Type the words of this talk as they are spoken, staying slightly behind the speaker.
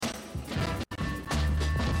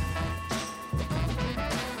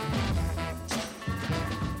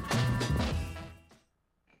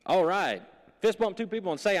All right. Fist bump two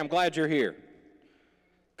people and say, I'm glad you're here.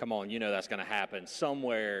 Come on, you know that's going to happen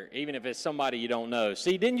somewhere, even if it's somebody you don't know.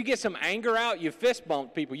 See, didn't you get some anger out? You fist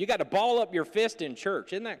bumped people. You got to ball up your fist in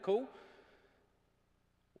church. Isn't that cool?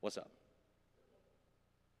 What's up?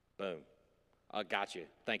 Boom. I got you.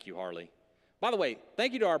 Thank you, Harley. By the way,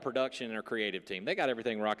 thank you to our production and our creative team. They got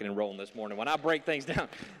everything rocking and rolling this morning. When I break things down,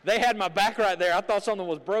 they had my back right there. I thought something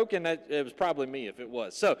was broken. It was probably me if it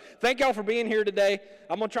was. So thank y'all for being here today.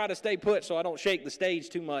 I'm going to try to stay put so I don't shake the stage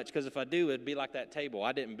too much, because if I do, it'd be like that table.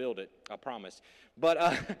 I didn't build it, I promise.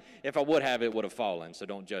 But if I would have, it would have fallen, so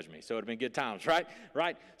don't judge me. So it would have been good times, right?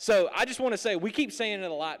 Right? So I just want to say, we keep saying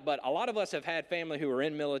it a lot, but a lot of us have had family who are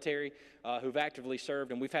in military, who've actively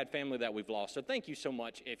served, and we've had family that we've lost. So thank you so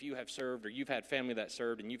much if you have served, or you've had family that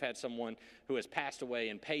served, and you've had someone who has passed away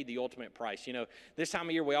and paid the ultimate price. You know, this time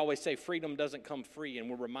of year we always say freedom doesn't come free, and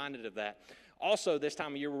we're reminded of that. Also, this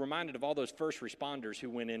time of year, we're reminded of all those first responders who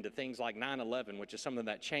went into things like 9/11, which is something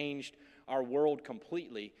that changed our world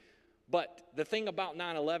completely. But the thing about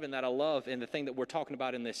 9/11 that I love, and the thing that we're talking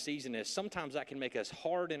about in this season, is sometimes that can make us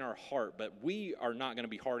hard in our heart, but we are not going to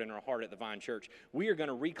be hard in our heart at the Vine Church. We are going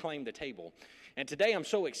to reclaim the table. And today I'm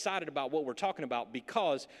so excited about what we're talking about,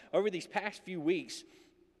 because over these past few weeks,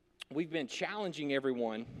 we've been challenging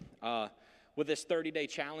everyone with this 30-day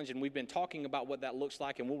challenge, and we've been talking about what that looks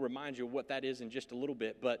like, and we'll remind you of what that is in just a little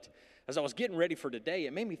bit. But as I was getting ready for today,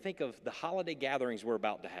 it made me think of the holiday gatherings we're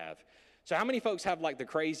about to have. So how many folks have like the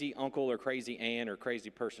crazy uncle or crazy aunt or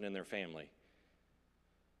crazy person in their family?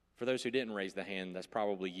 For those who didn't raise the hand, that's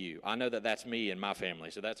probably you. I know that that's me and my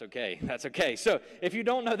family, so that's okay. That's okay. So if you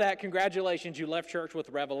don't know that, congratulations. You left church with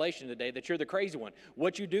revelation today that you're the crazy one.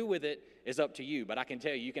 What you do with it is up to you, but I can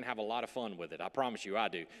tell you, you can have a lot of fun with it. I promise you I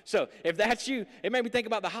do. So if that's you, it made me think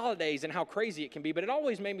about the holidays and how crazy it can be, but it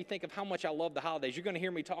always made me think of how much I love the holidays. You're going to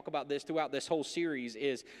hear me talk about this throughout this whole series.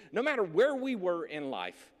 Is no matter where we were in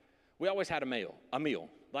life, we always had a meal.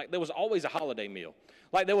 Like there was always a holiday meal.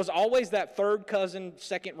 Like there was always that third cousin,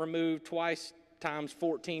 second removed, twice times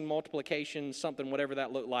 14 multiplication, something, whatever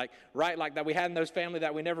that looked like, right? Like that we had in those family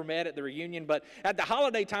that we never met at the reunion. But at the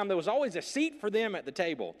holiday time, there was always a seat for them at the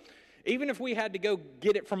table. Even if we had to go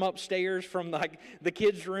get it from upstairs from like the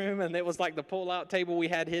kids' room, and it was like the pull-out table we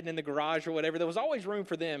had hidden in the garage or whatever, there was always room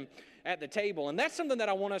for them at the table. And that's something that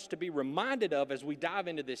I want us to be reminded of as we dive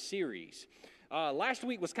into this series. Last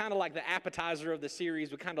week was kind of like the appetizer of the series.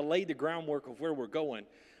 We kind of laid the groundwork of where we're going.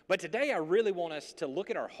 But today I really want us to look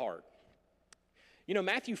at our heart. You know,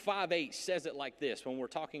 Matthew 5:8 says it like this when we're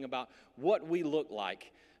talking about what we look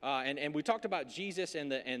like. And we talked about Jesus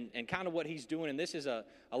and kind of what he's doing. And this is a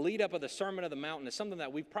lead up of the Sermon of the Mount. It's something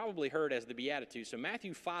that we've probably heard as the Beatitudes. So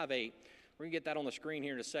Matthew 5:8, we're going to get that on the screen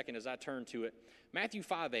here in a second as I turn to it. Matthew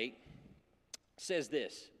 5:8 says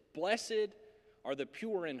this: Blessed are the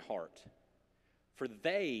pure in heart, for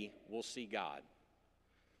they will see God.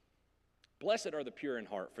 Blessed are the pure in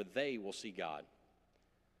heart, for they will see God.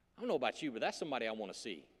 I don't know about you, but that's somebody I want to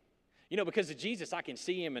see. You know, because of Jesus, I can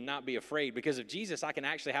see him and not be afraid. Because of Jesus, I can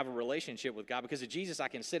actually have a relationship with God. Because of Jesus, I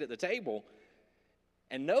can sit at the table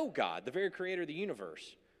and know God, the very creator of the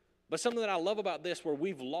universe. But something that I love about this, where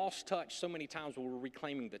we've lost touch so many times when we're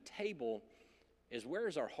reclaiming the table, is where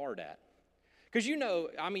is our heart at? Because you know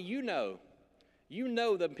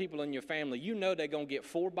the people in your family, you know they're going to get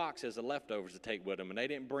 4 boxes of leftovers to take with them, and they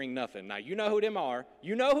didn't bring nothing. Now, you know who them are.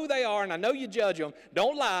 You know who they are, and I know you judge them.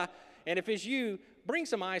 Don't lie. And if it's you, bring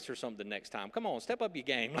some ice or something next time. Come on, step up your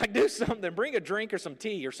game. Like, do something. Bring a drink or some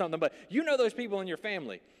tea or something. But you know those people in your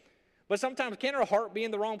family. But sometimes, can our heart be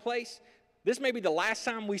in the wrong place? This may be the last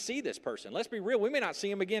time we see this person. Let's be real. We may not see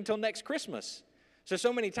him again until next Christmas.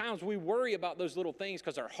 So many times we worry about those little things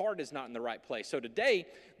because our heart is not in the right place. So today,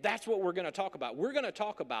 that's what we're going to talk about. We're going to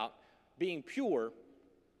talk about being pure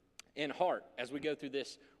in heart as we go through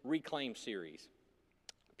this Reclaim series.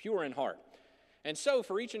 Pure in heart. And so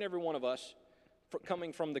for each and every one of us,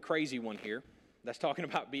 coming from the crazy one here, that's talking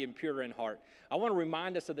about being pure in heart, I want to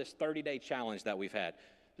remind us of this 30-day challenge that we've had.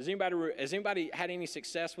 Has anybody had any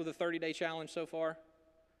success with the 30-day challenge so far?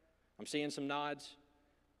 I'm seeing some nods.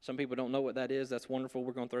 Some people don't know what that is. That's wonderful.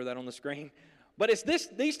 We're going to throw that on the screen. But it's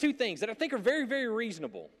these two things that I think are very, very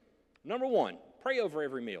reasonable. Number 1, pray over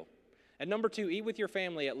every meal. And number 2, eat with your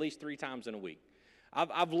family at least 3 times in a week.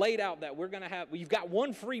 I've laid out that we're going to have, you've got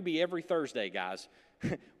one freebie every Thursday, guys.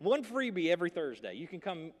 One freebie every Thursday. You can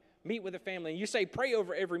come meet with a family and you say, pray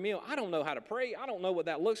over every meal. I don't know how to pray. I don't know what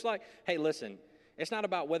that looks like. Hey, listen, it's not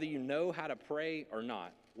about whether you know how to pray or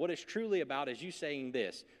not. What it's truly about is you saying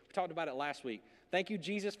this. We talked about it last week. Thank you,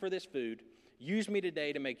 Jesus, for this food. Use me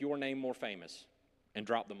today to make your name more famous. And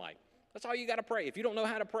drop the mic. That's all you got to pray. If you don't know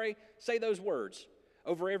how to pray, say those words.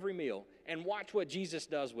 over every meal and watch what Jesus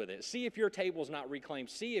does with it. See if your table's not reclaimed.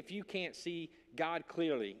 See if you can't see God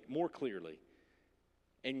clearly, more clearly,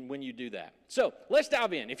 and when you do that. So let's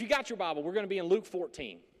dive in. If you got your Bible, we're going to be in Luke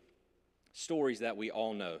 14. Stories that we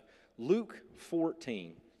all know. Luke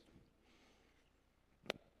 14.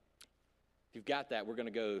 If you've got that, we're going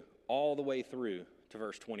to go all the way through to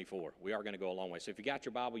verse 24. We are going to go a long way. So if you got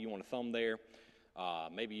your Bible, you want to thumb there.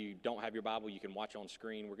 Maybe you don't have your Bible, you can watch on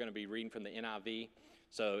screen. We're going to be reading from the NIV.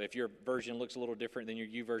 So if your version looks a little different than your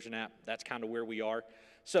YouVersion app, that's kind of where we are.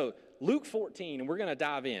 So Luke 14, and we're going to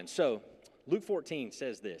dive in. So Luke 14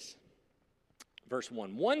 says this, verse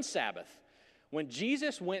 1. One Sabbath, when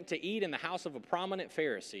Jesus went to eat in the house of a prominent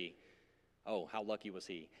Pharisee, oh, how lucky was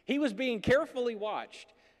he? He was being carefully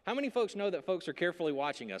watched. How many folks know that folks are carefully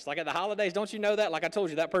watching us? Like at the holidays, don't you know that? Like I told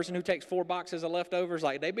you, that person who takes 4 boxes of leftovers,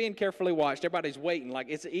 like they being carefully watched. Everybody's waiting. Like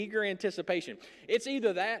it's eager anticipation. It's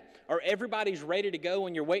either that or everybody's ready to go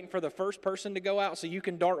and you're waiting for the first person to go out so you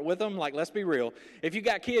can dart with them. Like, let's be real. If you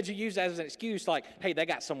got kids, you use that as an excuse like, hey, they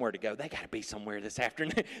got somewhere to go. They got to be somewhere this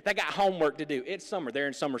afternoon. They got homework to do. It's summer. They're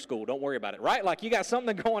in summer school. Don't worry about it, right? Like you got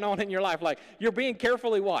something going on in your life. Like you're being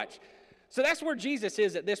carefully watched. So that's where Jesus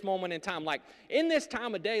is at this moment in time. Like, in this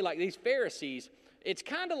time of day, like these Pharisees, it's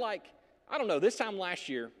kind of like, I don't know, this time last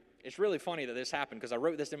year, it's really funny that this happened because I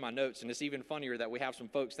wrote this in my notes, and it's even funnier that we have some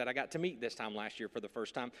folks that I got to meet this time last year for the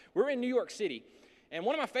first time. We're in New York City, and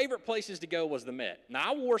one of my favorite places to go was the Met.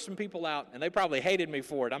 Now, I wore some people out, and they probably hated me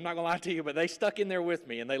for it. I'm not going to lie to you, but they stuck in there with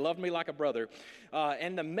me, and they loved me like a brother.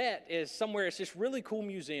 And the Met is somewhere, it's this really cool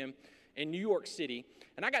museum in New York City,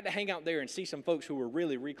 and I got to hang out there and see some folks who were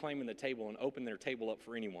really reclaiming the table and open their table up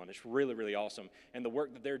for anyone. It's really, really awesome, and the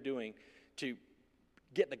work that they're doing to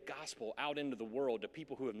get the gospel out into the world to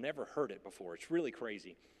people who have never heard it before. It's really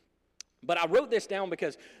crazy. But I wrote this down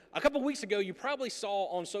because a couple weeks ago, you probably saw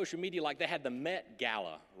on social media like they had the Met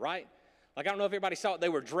Gala, right? Like, I don't know if everybody saw it. They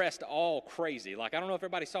were dressed all crazy. Like, I don't know if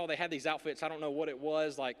everybody saw they had these outfits. I don't know what it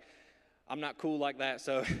was. Like, I'm not cool like that,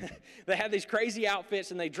 so they had these crazy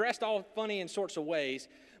outfits, and they dressed all funny in sorts of ways.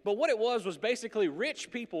 But what it was basically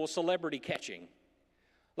rich people celebrity catching.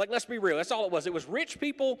 Like, let's be real. That's all it was. It was rich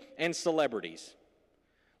people and celebrities.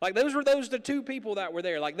 Like, those were the two people that were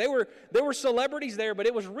there. Like, there were celebrities there, but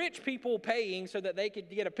it was rich people paying so that they could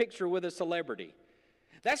get a picture with a celebrity.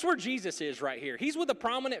 That's where Jesus is right here. He's with a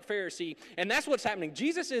prominent Pharisee, and that's what's happening.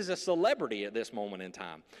 Jesus is a celebrity at this moment in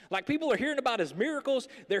time. Like, people are hearing about his miracles,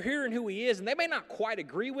 they're hearing who he is, and they may not quite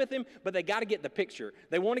agree with him, but they got to get the picture.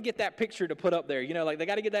 They want to get that picture to put up there. You know, like they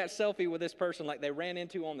got to get that selfie with this person like they ran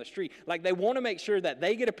into on the street. Like, they want to make sure that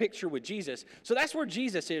they get a picture with Jesus. So that's where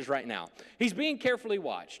Jesus is right now. He's being carefully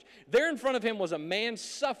watched. There in front of him was a man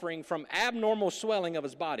suffering from abnormal swelling of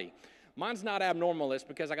his body. Mine's not abnormal, it's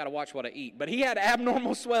because I got to watch what I eat. But he had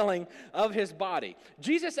abnormal swelling of his body.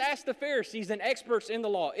 Jesus asked the Pharisees and experts in the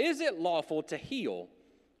law, is it lawful to heal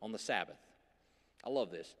on the Sabbath? I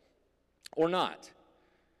love this. Or not?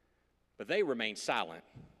 But they remained silent.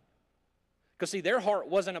 Because, see, their heart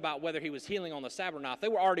wasn't about whether he was healing on the Sabbath or not. They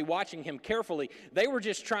were already watching him carefully. They were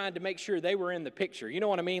just trying to make sure they were in the picture. You know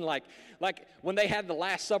what I mean? Like when they had the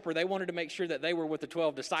Last Supper, they wanted to make sure that they were with the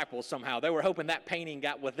 12 disciples somehow. They were hoping that painting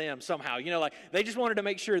got with them somehow. You know, like they just wanted to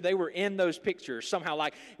make sure they were in those pictures somehow.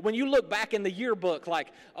 Like when you look back in the yearbook,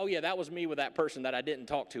 like, oh, yeah, that was me with that person that I didn't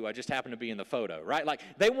talk to. I just happened to be in the photo, right? Like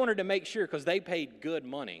they wanted to make sure because they paid good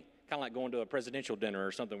money. Kind of like going to a presidential dinner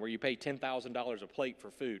or something where you pay $10,000 a plate for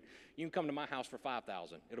food. You can come to my house for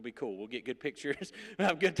 $5,000. It'll be cool. We'll get good pictures. We'll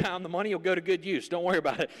have a good time. The money will go to good use. Don't worry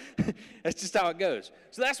about it. That's just how it goes.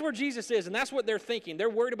 So that's where Jesus is, and that's what they're thinking. They're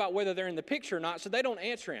worried about whether they're in the picture or not, so they don't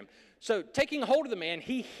answer him. So taking hold of the man,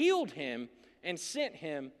 he healed him and sent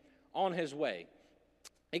him on his way.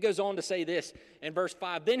 He goes on to say this in verse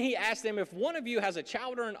 5. Then he asked them, if one of you has a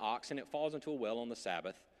child or an ox and it falls into a well on the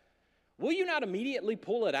Sabbath, will you not immediately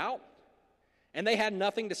pull it out? And they had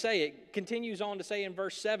nothing to say. It continues on to say in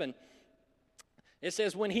verse 7, it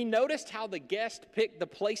says, when he noticed how the guest picked the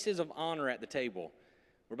places of honor at the table.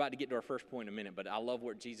 We're about to get to our first point in a minute, but I love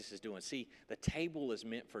what Jesus is doing. See, the table is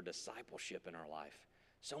meant for discipleship in our life.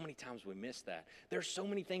 So many times we miss that. There's so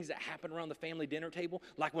many things that happen around the family dinner table,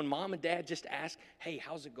 like when mom and dad just ask, hey,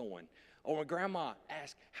 how's it going? Or when grandma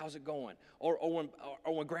asks, how's it going? Or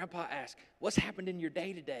when grandpa asks, what's happened in your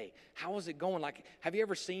day today? How is it going? Like, have you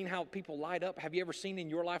ever seen how people light up? Have you ever seen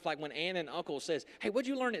in your life, like when Aunt and Uncle says, hey, what'd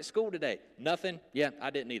you learn at school today? Nothing? Yeah,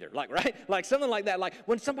 I didn't either. Like, right? Like something like that. Like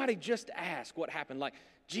when somebody just asks what happened, like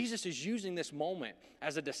Jesus is using this moment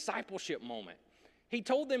as a discipleship moment. He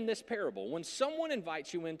told them this parable. When someone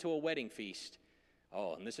invites you into a wedding feast,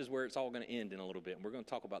 oh, and this is where it's all going to end in a little bit, and we're going to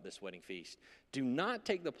talk about this wedding feast. Do not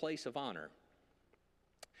take the place of honor,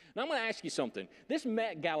 Now, I'm going to ask you something. This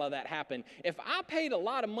Met Gala that happened, if I paid a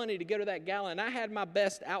lot of money to go to that gala and I had my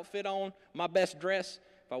best outfit on, my best dress,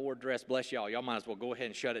 if I wore a dress, bless y'all might as well go ahead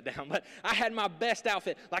and shut it down, but I had my best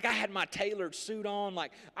outfit, like I had my tailored suit on,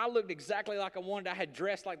 like I looked exactly like I wanted. I had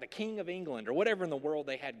dressed like the King of England or whatever in the world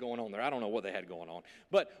they had going on there. I don't know what they had going on,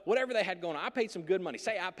 but whatever they had going on, I paid some good money.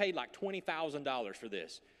 Say I paid like $20,000 for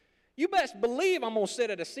this. You best believe I'm going to sit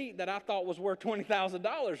at a seat that I thought was worth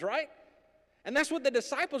 $20,000, right? And that's what the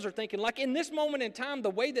disciples are thinking. Like in this moment in time,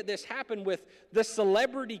 the way that this happened with the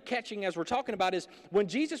celebrity catching, as we're talking about, is when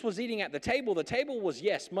Jesus was eating at the table was,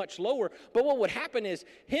 yes, much lower. But what would happen is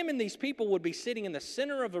him and these people would be sitting in the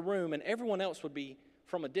center of the room and everyone else would be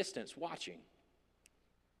from a distance watching,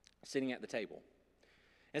 sitting at the table.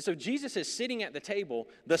 And so Jesus is sitting at the table,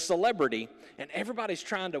 the celebrity, and everybody's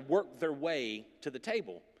trying to work their way to the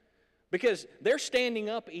table. Because they're standing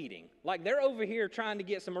up eating. Like they're over here trying to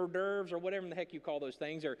get some hors d'oeuvres or whatever the heck you call those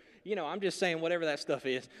things. Or, I'm just saying whatever that stuff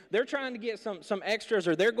is. They're trying to get some extras,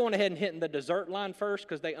 or they're going ahead and hitting the dessert line first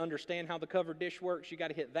because they understand how the covered dish works. You got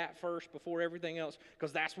to hit that first before everything else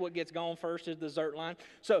because that's what gets gone first is the dessert line.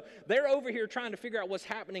 So they're over here trying to figure out what's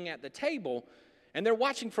happening at the table, and they're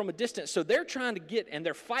watching from a distance. So they're trying to get, and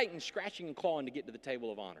they're fighting, scratching, and clawing to get to the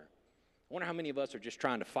table of honor. I wonder how many of us are just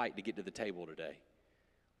trying to fight to get to the table today.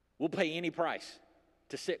 We'll pay any price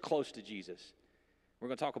to sit close to Jesus. We're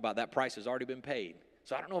going to talk about that price has already been paid.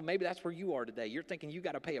 So I don't know, maybe that's where you are today. You're thinking you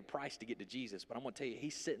got to pay a price to get to Jesus, but I'm going to tell you,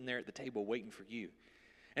 he's sitting there at the table waiting for you.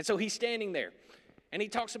 And so he's standing there, and he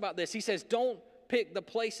talks about this. He says, don't pick the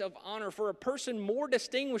place of honor for a person more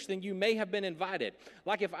distinguished than you may have been invited.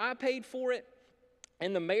 Like if I paid for it,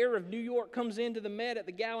 and the mayor of New York comes into the Met at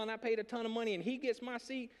the gala, and I paid a ton of money, and he gets my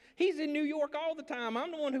seat. He's in New York all the time. I'm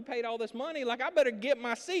the one who paid all this money. Like, I better get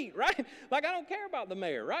my seat, right? Like, I don't care about the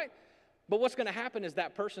mayor, right? But what's going to happen is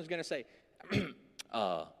that person's going to say,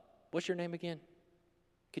 what's your name again?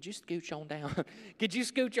 Could you scooch on down? Could you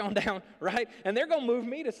scooch on down, right? And they're going to move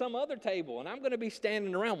me to some other table, and I'm going to be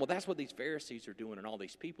standing around. Well, that's what these Pharisees are doing, and all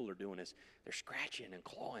these people are doing is they're scratching and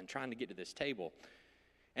clawing, trying to get to this table.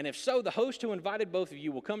 And if so, the host who invited both of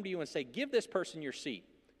you will come to you and say, give this person your seat.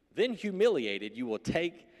 Then humiliated, you will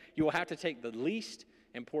have to take the least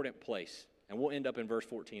important place. And we'll end up in verse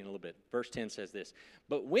 14 in a little bit. Verse 10 says this,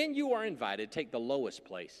 but when you are invited, take the lowest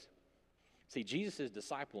place. See, Jesus is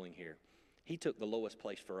discipling here. He took the lowest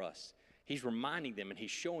place for us. He's reminding them and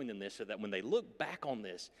he's showing them this so that when they look back on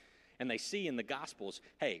this and they see in the Gospels,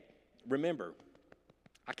 hey, remember,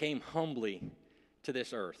 I came humbly to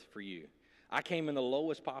this earth for you. I came in the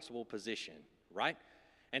lowest possible position, right?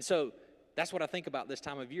 And so that's what I think about this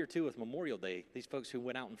time of year, too, with Memorial Day. These folks who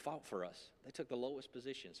went out and fought for us, they took the lowest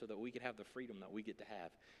position so that we could have the freedom that we get to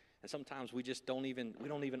have. And sometimes we just don't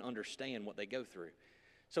even understand what they go through.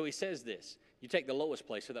 So he says this, you take the lowest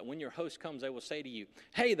place so that when your host comes, they will say to you,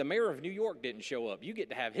 hey, the mayor of New York didn't show up. You get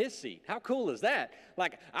to have his seat. How cool is that?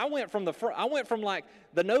 Like, I went from like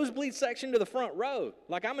the nosebleed section to the front row.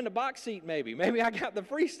 Like, I'm in the box seat maybe. Maybe I got the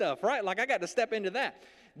free stuff, right? Like, I got to step into that.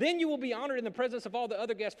 Then you will be honored in the presence of all the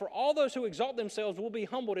other guests, for all those who exalt themselves will be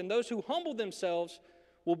humbled, and those who humble themselves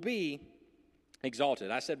will be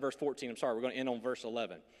exalted. I said verse 14. I'm sorry. We're going to end on verse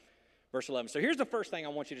 11. Verse 11. So here's the first thing I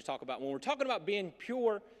want you to talk about. When we're talking about being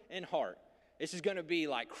pure in heart, this is going to be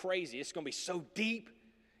like crazy. It's going to be so deep.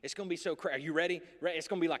 It's going to be so crazy. Are you ready? It's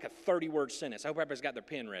going to be like a 30-word sentence. I hope everybody's got their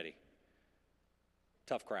pen ready.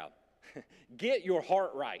 Tough crowd. Get your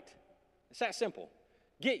heart right. It's that simple.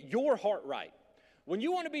 Get your heart right. When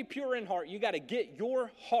you want to be pure in heart, you got to get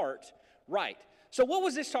your heart right. So what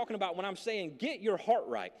was this talking about when I'm saying get your heart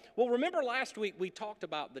right? Well, remember last week we talked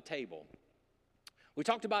about the table. We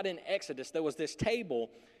talked about in Exodus, there was this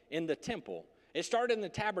table in the temple. It started in the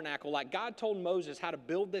tabernacle, like God told Moses how to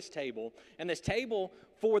build this table, and this table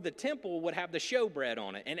for the temple would have the showbread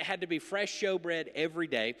on it, and it had to be fresh showbread every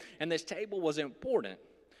day, and this table was important.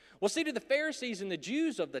 Well, see, to the Pharisees and the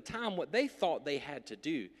Jews of the time, what they thought they had to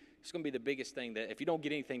do, it's going to be the biggest thing that, if you don't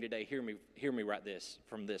get anything today, hear me right this,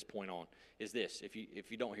 from this point on, is this. If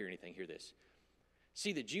you don't hear anything, hear this.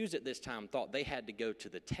 See, the Jews at this time thought they had to go to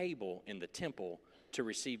the table in the temple to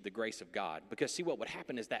receive the grace of God. Because see, what would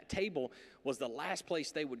happen is that table was the last place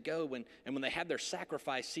they would go, and when they had their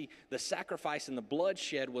sacrifice, see, the sacrifice and the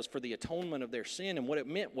bloodshed was for the atonement of their sin, and what it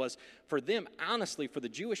meant was for them, honestly, for the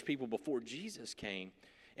Jewish people before Jesus came,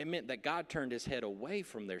 it meant that God turned his head away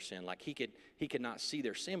from their sin, like he could not see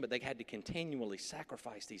their sin, but they had to continually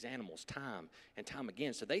sacrifice these animals time and time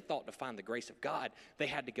again. So they thought to find the grace of God, they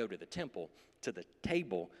had to go to the temple, to the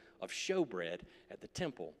table of showbread at the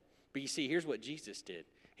temple. But you see, here's what Jesus did.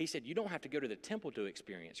 He said, you don't have to go to the temple to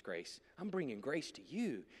experience grace. I'm bringing grace to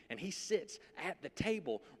you. And he sits at the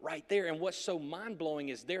table right there. And what's so mind-blowing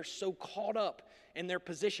is they're so caught up in their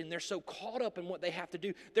position. They're so caught up in what they have to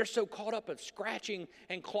do. They're so caught up in scratching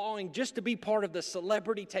and clawing just to be part of the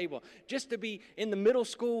celebrity table, just to be in the middle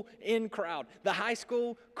school in crowd, the high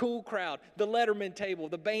school cool crowd, the Letterman table,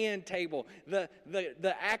 the band table, the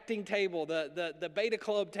acting table, the beta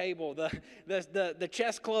club table, the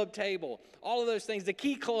chess club table, all of those things, the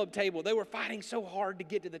key club table. They were fighting so hard to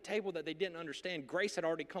get to the table that they didn't understand. Grace had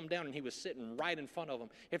already come down and he was sitting right in front of them.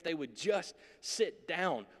 If they would just sit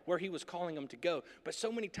down where he was calling them to go. But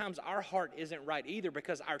so many times our heart isn't right either,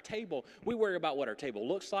 because our table, we worry about what our table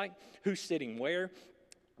looks like, who's sitting where.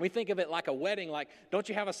 We think of it like a wedding. Like, don't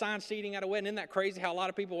you have assigned seating at a wedding? Isn't that crazy how a lot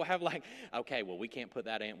of people will have like, okay, well, we can't put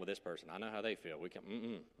that aunt with this person. I know how they feel. We can,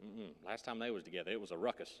 Last time they was together, it was a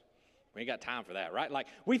ruckus. We ain't got time for that, right? Like,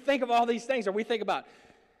 we think of all these things, or we think about,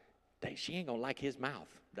 dang, she ain't gonna like his mouth.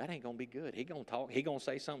 That ain't gonna be good. He gonna talk. He gonna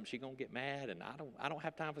say something. She gonna get mad, and I don't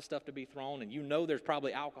have time for stuff to be thrown. And you know, there's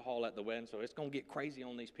probably alcohol at the wedding, so it's gonna get crazy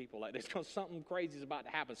on these people. Like, something crazy is about to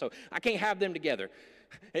happen. So I can't have them together.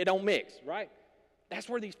 It don't mix, right? That's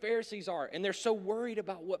where these Pharisees are, and they're so worried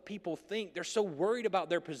about what people think. They're so worried about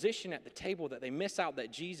their position at the table that they miss out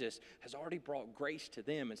that Jesus has already brought grace to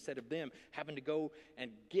them instead of them having to go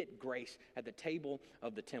and get grace at the table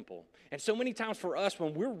of the temple. And so many times for us,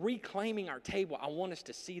 when we're reclaiming our table, I want us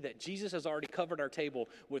to see that Jesus has already covered our table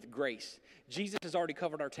with grace. Jesus has already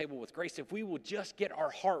covered our table with grace. If we will just get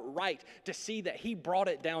our heart right to see that he brought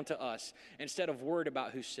it down to us instead of worried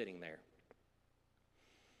about who's sitting there.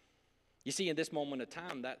 You see, in this moment of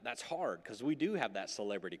time, that's hard because we do have that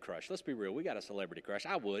celebrity crush. Let's be real. We got a celebrity crush.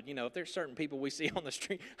 I would. If there's certain people we see on the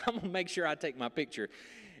street, I'm going to make sure I take my picture.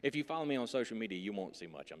 If you follow me on social media, you won't see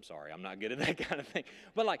much. I'm sorry. I'm not good at that kind of thing.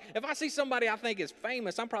 But, like, if I see somebody I think is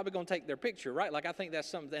famous, I'm probably going to take their picture, right? Like, I think that's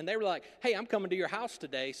something. And they were like, hey, I'm coming to your house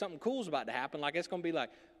today. Something cool's about to happen. Like, it's going to be like,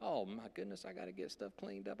 oh, my goodness, I got to get stuff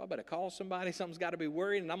cleaned up. I better call somebody. Something's got to be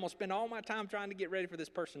worried. And I'm going to spend all my time trying to get ready for this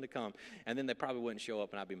person to come. And then they probably wouldn't show up,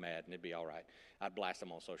 and I'd be mad, and it'd be all right. I'd blast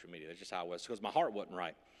them on social media. That's just how it was, because my heart wasn't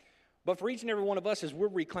right. But for each and every one of us, as we're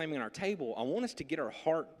reclaiming our table, I want us to get our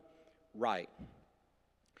heart right.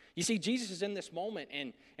 You see, Jesus is in this moment,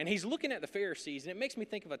 and he's looking at the Pharisees, and it makes me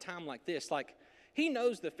think of a time like this. Like, he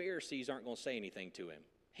knows the Pharisees aren't going to say anything to him.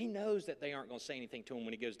 He knows that they aren't going to say anything to him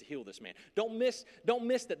when he goes to heal this man. Don't miss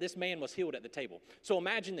that this man was healed at the table. So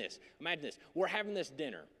imagine this. We're having this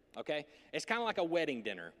dinner, okay? It's kind of like a wedding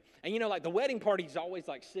dinner. And like the wedding party's always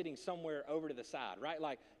like sitting somewhere over to the side, right?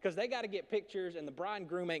 Like, because they got to get pictures, and the bride and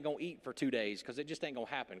groom ain't going to eat for 2 days because it just ain't going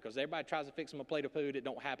to happen. Because everybody tries to fix them a plate of food, it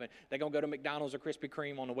don't happen. They're going to go to McDonald's or Krispy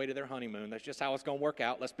Kreme on the way to their honeymoon. That's just how it's going to work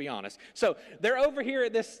out, let's be honest. So they're over here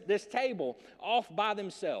at this table off by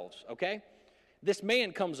themselves, okay? This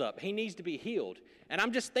man comes up. He needs to be healed. And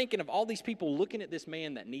I'm just thinking of all these people looking at this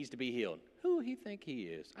man that needs to be healed. Who he think he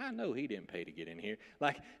is? I know he didn't pay to get in here.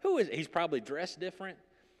 Like, who is he? He's probably dressed different.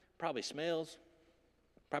 Probably smells,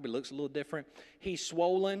 probably looks a little different. He's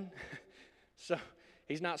swollen, so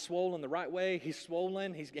he's not swollen the right way. He's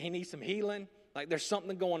swollen. He needs some healing. Like, there's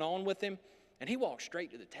something going on with him. And he walks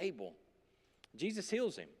straight to the table. Jesus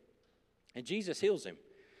heals him. And Jesus heals him.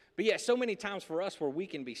 But yet, so many times for us where we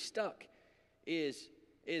can be stuck is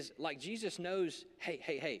like Jesus knows,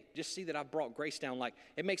 hey, just see that I've brought grace down. Like,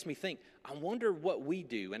 it makes me think, I wonder what we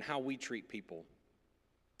do and how we treat people.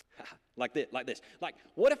 Like this. Like,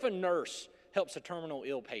 what if a nurse helps a terminal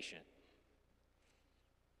ill patient?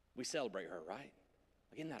 We celebrate her, right?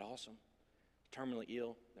 Like, isn't that awesome? Terminally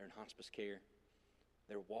ill, they're in hospice care.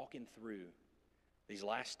 They're walking through these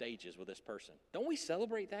last stages with this person. Don't we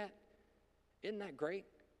celebrate that? Isn't that great?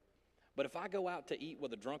 But if I go out to eat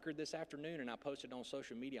with a drunkard this afternoon and I post it on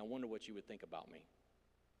social media, I wonder what you would think about me.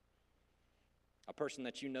 A person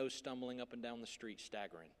that you know stumbling up and down the street,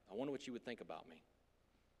 staggering. I wonder what you would think about me.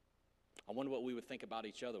 I wonder what we would think about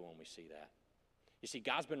each other when we see that. You see,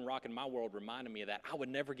 God's been rocking my world, reminding me of that. I would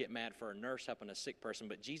never get mad for a nurse helping a sick person,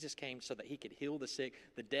 but Jesus came so that he could heal the sick,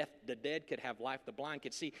 the dead could have life, the blind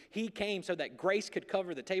could see. He came so that grace could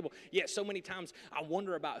cover the table. Yet so many times I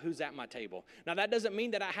wonder about who's at my table. Now, that doesn't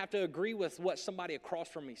mean that I have to agree with what somebody across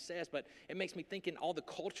from me says, but it makes me think in all the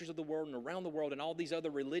cultures of the world and around the world and all these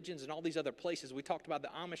other religions and all these other places. We talked about the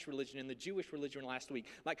Amish religion and the Jewish religion last week.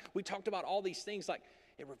 Like, we talked about all these things. Like,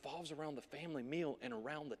 it revolves around the family meal and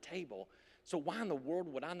around the table. So why in the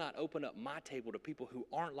world would I not open up my table to people who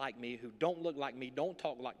aren't like me, who don't look like me, don't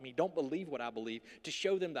talk like me, don't believe what I believe, to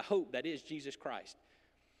show them the hope that is Jesus Christ?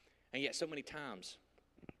 And yet so many times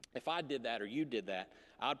If I did that or you did that,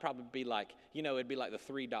 I'd probably be like, it'd be like the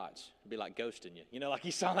 3 dots. It'd be like ghosting you. Like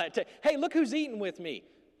you saw that. Hey, look who's eating with me.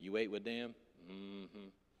 You ate with them? Mm-hmm.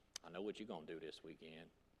 I know what you're going to do this weekend.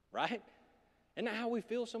 Right? Isn't that how we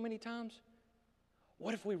feel so many times?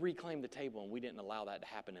 What if we reclaimed the table and we didn't allow that to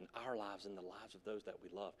happen in our lives and the lives of those that we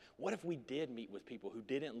love? What if we did meet with people who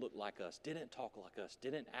didn't look like us, didn't talk like us,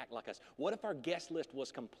 didn't act like us? What if our guest list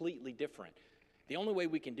was completely different? The only way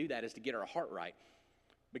we can do that is to get our heart right,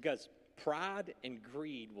 because pride and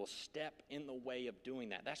greed will step in the way of doing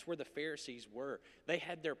that. That's where the Pharisees were. They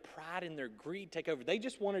had their pride and their greed take over. They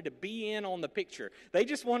just wanted to be in on the picture. They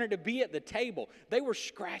just wanted to be at the table. They were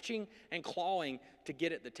scratching and clawing to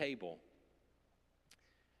get at the table.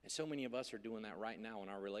 And so many of us are doing that right now in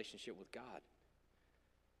our relationship with God.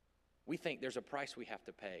 We think there's a price we have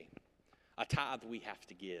to pay, a tithe we have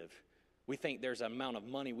to give. We think there's an amount of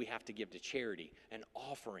money we have to give to charity, an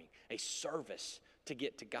offering, a service to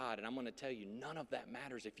get to God. And I'm going to tell you, none of that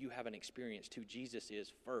matters if you haven't experienced who Jesus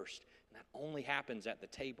is first. And that only happens at the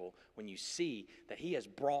table when you see that he has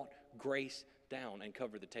brought grace down and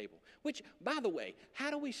covered the table. Which, by the way, how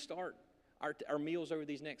do we start our meals over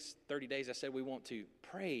these next 30 days? I said we want to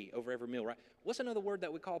pray over every meal, right? What's another word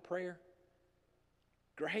that we call prayer?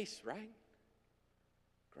 Grace, right?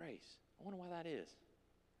 Grace. I wonder why that is.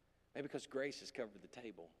 Maybe because grace has covered the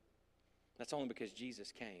table. That's only because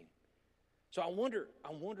Jesus came. So I wonder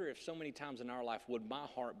if so many times in our life, would my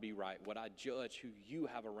heart be right? Would I judge who you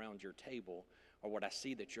have around your table? Or would I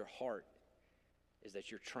see that your heart is that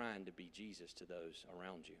you're trying to be Jesus to those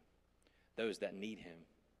around you? Those that need him.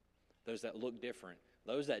 Those that look different,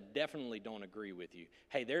 those that definitely don't agree with you.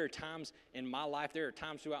 Hey, there are times in my life, there are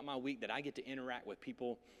times throughout my week that I get to interact with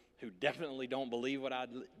people who definitely don't believe what I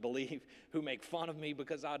believe, who make fun of me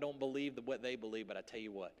because I don't believe what they believe. But I tell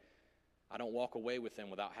you what, I don't walk away with them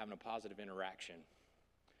without having a positive interaction,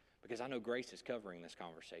 because I know grace is covering this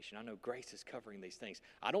conversation. I know grace is covering these things.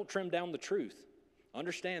 I don't trim down the truth.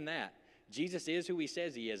 Understand that. Jesus is who he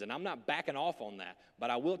says he is, and I'm not backing off on that.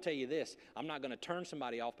 But I will tell you this, I'm not going to turn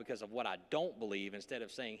somebody off because of what I don't believe, instead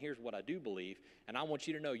of saying, here's what I do believe, and I want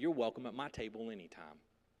you to know you're welcome at my table anytime.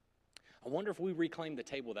 I wonder if we reclaim the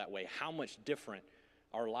table that way, how much different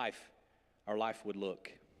our life would look.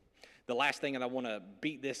 The last thing, and I want to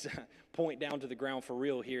beat this point down to the ground for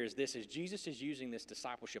real here, is Jesus is using this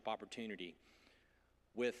discipleship opportunity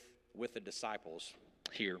with the disciples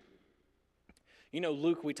here.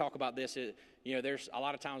 Luke, we talk about this, there's a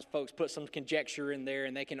lot of times folks put some conjecture in there,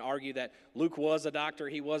 and they can argue that Luke was a doctor,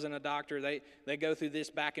 he wasn't a doctor. They go through this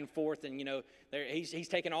back and forth, and, he's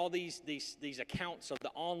taking all these accounts of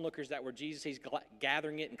the onlookers that were Jesus, he's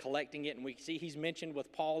gathering it and collecting it, and we see he's mentioned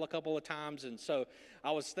with Paul a couple of times. And so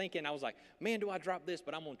I was like, man, do I drop this?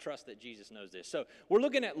 But I'm going to trust that Jesus knows this. So we're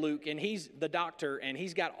looking at Luke, and he's the doctor, and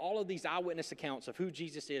he's got all of these eyewitness accounts of who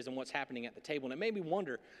Jesus is and what's happening at the table. And it made me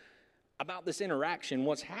wonder about this interaction,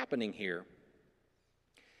 what's happening here.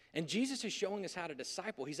 And Jesus is showing us how to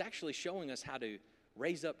disciple. He's actually showing us how to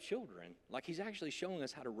raise up children. Like, he's actually showing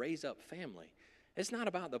us how to raise up family. It's not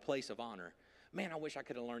about the place of honor. Man, I wish I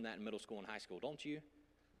could have learned that in middle school and high school, don't you?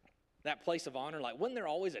 That place of honor, like, wasn't there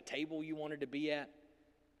always a table you wanted to be at?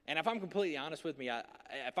 And if I'm completely honest with you, I'm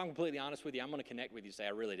going to connect with you and say I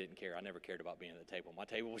really didn't care. I never cared about being at the table. My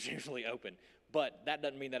table was usually open. But that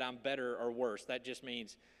doesn't mean that I'm better or worse. That just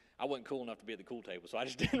means I wasn't cool enough to be at the cool table, so I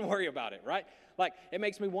just didn't worry about it, right? Like, it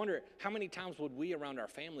makes me wonder, how many times would we around our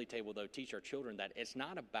family table, though, teach our children that it's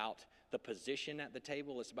not about the position at the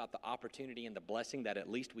table, it's about the opportunity and the blessing that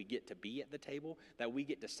at least we get to be at the table, that we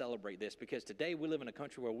get to celebrate this. Because today we live in a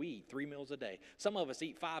country where we eat 3 meals a day. Some of us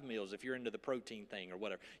eat 5 meals if you're into the protein thing or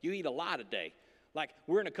whatever. You eat a lot a day. Like,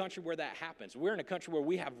 we're in a country where that happens. We're in a country where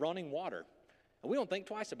we have running water. And we don't think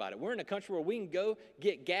twice about it. We're in a country where we can go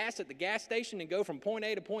get gas at the gas station and go from point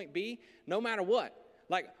A to point B no matter what.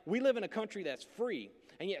 Like, we live in a country that's free.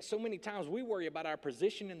 And yet so many times we worry about our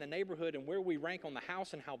position in the neighborhood and where we rank on the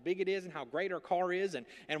house and how big it is and how great our car is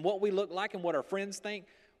and what we look like and what our friends think,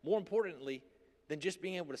 more importantly than just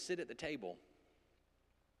being able to sit at the table.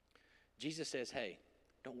 Jesus says, hey,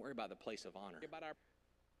 don't worry about the place of honor.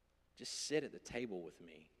 Just sit at the table with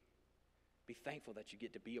me. Be thankful that you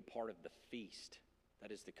get to be a part of the feast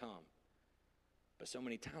that is to come. But so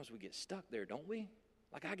many times we get stuck there, don't we?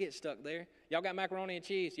 Like, I get stuck there. Y'all got macaroni and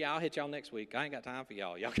cheese? Yeah, I'll hit y'all next week. I ain't got time for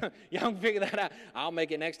y'all. Y'all can figure that out. I'll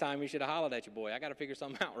make it next time. You should have hollered at your boy. I got to figure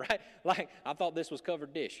something out, right? Like, I thought this was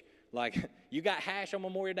covered dish. Like, you got hash on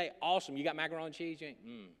Memorial Day? Awesome. You got macaroni and cheese? You ain't?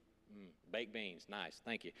 Baked beans. Nice.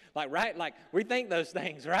 Thank you. Like, right? Like, we think those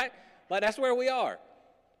things, right? Like, that's where we are.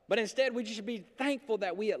 But instead, we should be thankful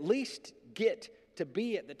that we at least get to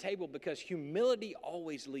be at the table because humility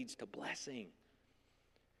always leads to blessing.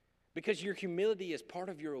 Because your humility is part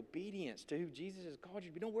of your obedience to who Jesus has called you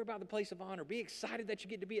to be. Don't worry about the place of honor. Be excited that you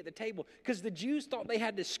get to be at the table. Because the Jews thought they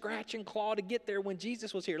had to scratch and claw to get there when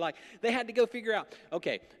Jesus was here. Like, they had to go figure out,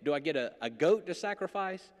 okay, do I get a goat to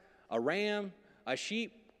sacrifice, a ram, a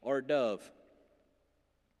sheep, or a dove?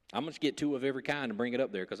 I'm going to get 2 of every kind and bring it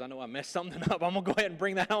up there because I know I messed something up. I'm going to go ahead and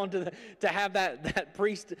bring that on to have that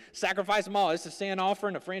priest sacrifice them all. It's a sin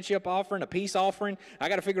offering, a friendship offering, a peace offering. I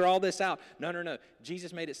got to figure all this out. No.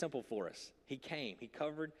 Jesus made it simple for us. He came. He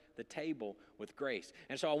covered the table with grace.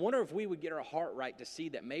 And so I wonder if we would get our heart right to see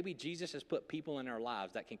that maybe Jesus has put people in our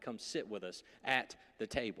lives that can come sit with us at the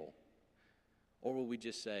table. Or will we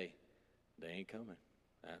just say, they ain't coming.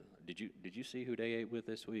 Did you see who they ate with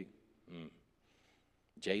this week?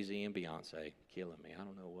 Jay-Z and Beyonce killing me. I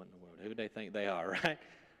don't know what in the world. Who do they think they are, right?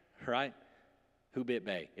 Right? Who bit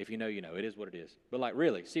Bay? If you know, you know. It is what it is. But like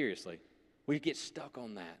really, seriously, we get stuck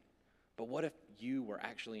on that. But what if you were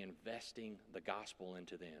actually investing the gospel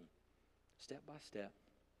into them? Step by step,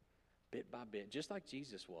 bit by bit, just like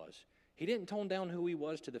Jesus was. He didn't tone down who he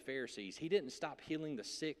was to the Pharisees. He didn't stop healing the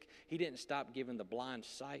sick. He didn't stop giving the blind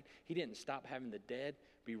sight. He didn't stop having the dead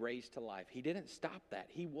be raised to life. He didn't stop that.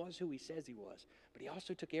 He was who he says he was. But he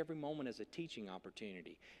also took every moment as a teaching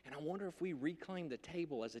opportunity. And I wonder if we reclaim the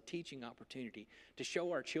table as a teaching opportunity to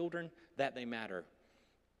show our children that they matter.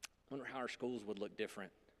 I wonder how our schools would look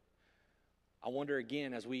different. I wonder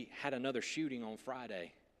again, as we had another shooting on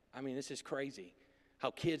Friday. I mean, this is crazy.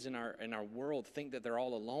 How kids in our world think that they're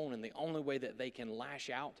all alone, and the only way that they can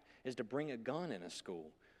lash out is to bring a gun in a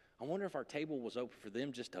school. I wonder if our table was open for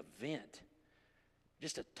them just to vent,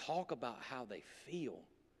 just to talk about how they feel.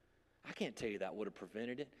 I can't tell you that would have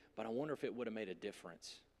prevented it, but I wonder if it would have made a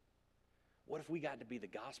difference. What if we got to be the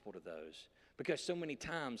gospel to those? Because so many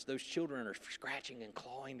times those children are scratching and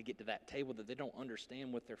clawing to get to that table that they don't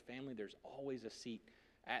understand with their family. There's always a seat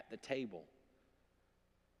at the table.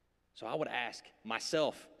 So I would ask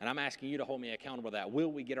myself, and I'm asking you to hold me accountable to that,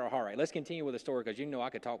 will we get our heart right? Let's continue with the story because you know I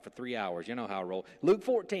could talk for 3 hours. You know how I roll. Luke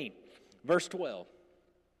 14, verse 12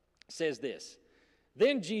 says this.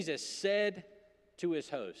 Then Jesus said to his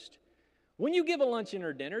host, when you give a luncheon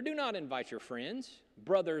or dinner, do not invite your friends,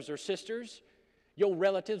 brothers or sisters, your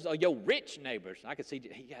relatives, or your rich neighbors. I could see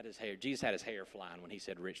he had his hair. Jesus had his hair flying when he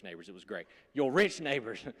said rich neighbors. It was great. Your rich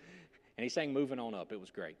neighbors. And he sang moving on up. It was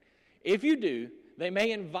great. If you do, they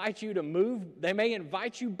may invite you to move. They may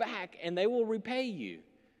invite you back, and they will repay you.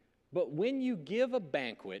 But when you give a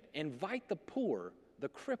banquet, invite the poor, the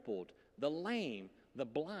crippled, the lame, the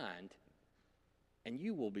blind, and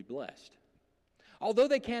you will be blessed. Although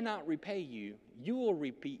they cannot repay you, you will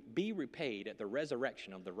be repaid at the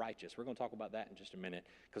resurrection of the righteous. We're going to talk about that in just a minute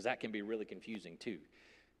because that can be really confusing too.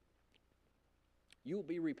 You will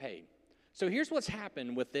be repaid. So here's what's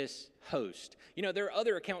happened with this host. You know, there are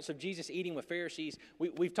other accounts of Jesus eating with Pharisees.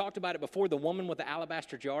 We've talked about it before, the woman with the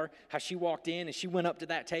alabaster jar, how she walked in and she went up to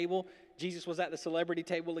that table. Jesus was at the celebrity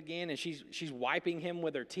table again, and she's wiping him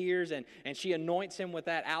with her tears, and she anoints him with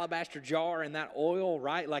that alabaster jar and that oil,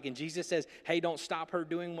 right? Like, and Jesus says, hey, don't stop her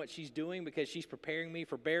doing what she's doing because she's preparing me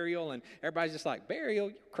for burial. And everybody's just like, burial?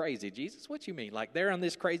 You're crazy, Jesus. What you mean? Like, they're on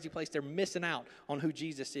this crazy place. They're missing out on who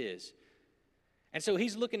Jesus is. And so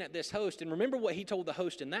he's looking at this host, and remember what he told the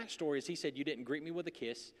host in that story is he said, you didn't greet me with a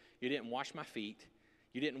kiss, you didn't wash my feet,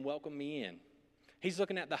 you didn't welcome me in. He's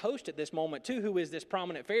looking at the host at this moment too, who is this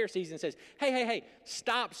prominent Pharisee, and says, hey,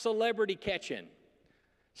 stop celebrity catching.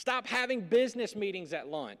 Stop having business meetings at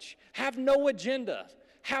lunch. Have no agenda.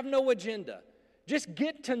 Just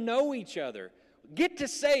get to know each other. Get to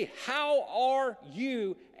say, how are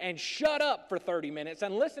you, and shut up for 30 minutes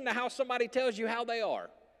and listen to how somebody tells you how they are.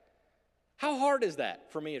 How hard is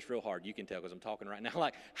that? For me, it's real hard. You can tell because I'm talking right now.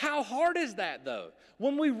 Like, how hard is that, though?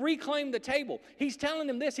 When we reclaim the table, he's telling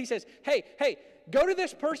them this. He says, hey, go to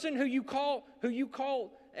this person who you call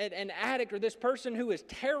an addict, or this person who is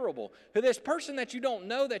terrible, who this person that you don't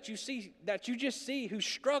know, that you just see who's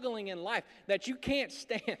struggling in life, that you can't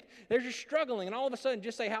stand. They're just struggling, and all of a sudden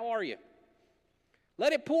just say, how are you?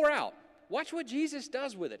 Let it pour out. Watch what Jesus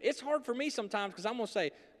does with it. It's hard for me sometimes because I'm going to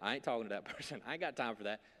say, I ain't talking to that person. I ain't got time for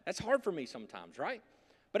that. That's hard for me sometimes, right?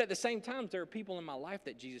 But at the same time, there are people in my life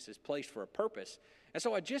that Jesus has placed for a purpose. And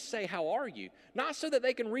so I just say, how are you? Not so that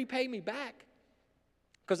they can repay me back.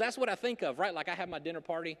 Because that's what I think of, right? Like I have my dinner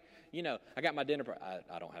party. You know, I got my dinner party.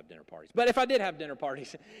 I don't have dinner parties. But if I did have dinner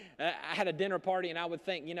parties, I had a dinner party and I would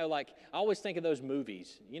think, you know, like I always think of those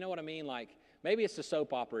movies. You know what I mean? Like maybe it's the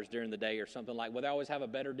soap operas during the day or something like where they always have a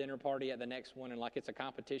better dinner party at the next one and like it's a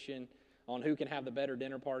competition on who can have the better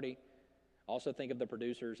dinner party. Also think of the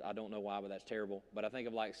producers. I don't know why, but that's terrible. But I think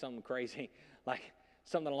of like something crazy, like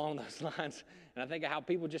something along those lines. And I think of how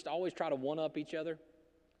people just always try to one-up each other.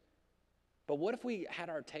 But what if we had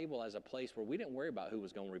our table as a place where we didn't worry about who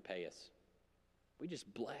was going to repay us? We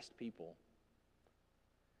just blessed people.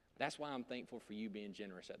 That's why I'm thankful for you being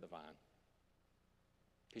generous at the Vine.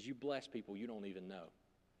 Because you bless people you don't even know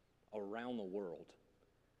around the world.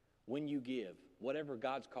 When you give, whatever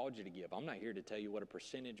God's called you to give, I'm not here to tell you what a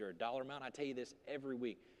percentage or a dollar amount. I tell you this every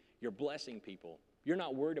week. You're blessing people. You're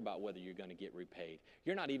not worried about whether you're going to get repaid.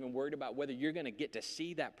 You're not even worried about whether you're going to get to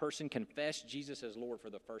see that person confess Jesus as Lord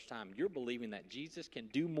for the first time. You're believing that Jesus can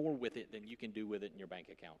do more with it than you can do with it in your bank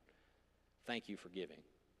account. Thank you for giving.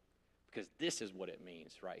 Because this is what it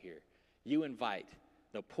means right here. You invite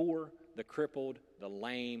the poor, the crippled, the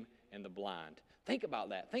lame, and the blind. Think about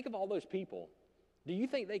that. Think of all those people. Do you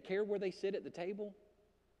think they care where they sit at the table?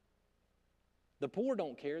 The poor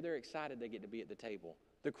don't care. They're excited they get to be at the table.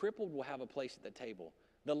 The crippled will have a place at the table.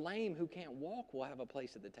 The lame who can't walk will have a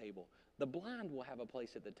place at the table. The blind will have a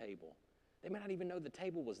place at the table. They may not even know the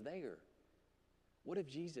table was there. What if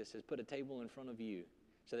Jesus has put a table in front of you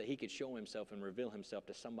so that he could show himself and reveal himself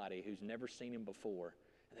to somebody who's never seen him before,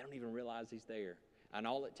 and they don't even realize he's there? And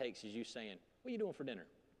all it takes is you saying, what are you doing for dinner?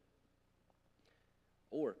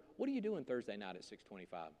 Or, what are you doing Thursday night at 6:25?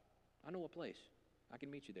 I know a place. I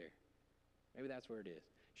can meet you there. Maybe that's where it is.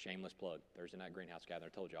 Shameless plug. Thursday night greenhouse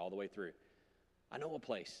gathering. I told you all the way through. I know a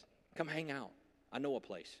place. Come hang out. I know a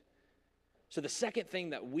place. So the second thing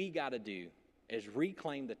that we got to do is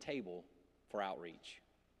reclaim the table for outreach.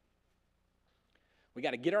 We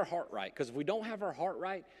got to get our heart right, because if we don't have our heart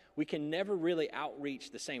right, we can never really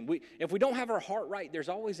outreach the same. If we don't have our heart right, there's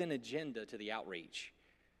always an agenda to the outreach.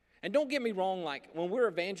 And don't get me wrong, like when we're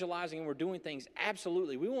evangelizing and we're doing things,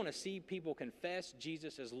 absolutely, we want to see people confess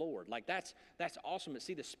Jesus as Lord. Like that's awesome. But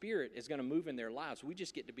see, the Spirit is going to move in their lives. We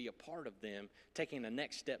just get to be a part of them taking the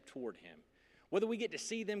next step toward Him. Whether we get to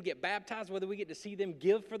see them get baptized, whether we get to see them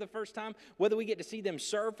give for the first time, whether we get to see them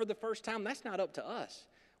serve for the first time, that's not up to us.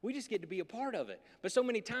 We just get to be a part of it. But so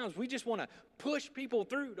many times we just want to push people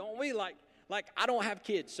through, don't we? Like I don't have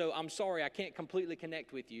kids, so I'm sorry I can't completely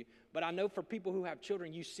connect with you. But I know for people who have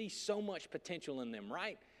children, you see so much potential in them,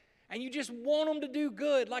 right? And you just want them to do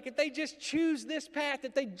good. Like if they just choose this path,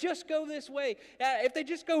 if they just go this way, if they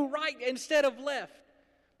just go right instead of left.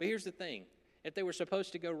 But here's the thing. If they were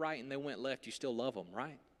supposed to go right and they went left, you still love them,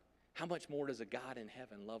 right? How much more does a God in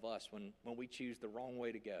heaven love us when we choose the wrong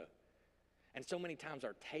way to go? And so many times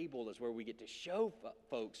our table is where we get to show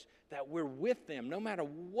folks that we're with them no matter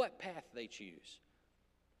what path they choose.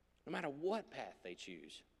 No matter what path they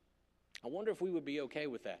choose. I wonder if we would be okay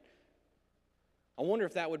with that. I wonder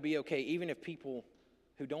if that would be okay even if people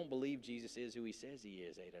who don't believe Jesus is who He says He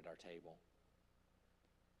is ate at our table.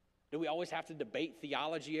 Do we always have to debate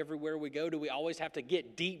theology everywhere we go? Do we always have to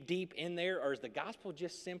get deep in there? Or is the gospel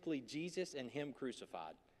just simply Jesus and Him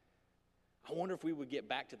crucified? I wonder if we would get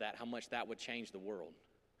back to that, how much that would change the world.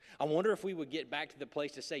 I wonder if we would get back to the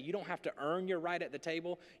place to say, you don't have to earn your right at the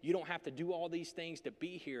table. You don't have to do all these things to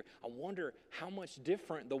be here. I wonder how much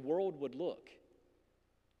different the world would look.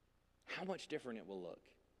 How much different it will look.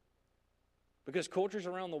 Because cultures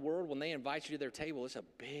around the world, when they invite you to their table, it's a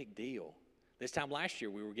big deal. This time last year,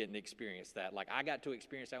 we were getting to experience that. Like, I got to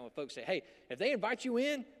experience that when folks say, hey, if they invite you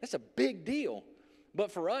in, that's a big deal.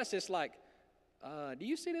 But for us, it's like, do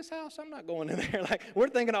you see this house? I'm not going in there. Like, we're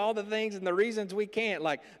thinking of all the things and the reasons we can't.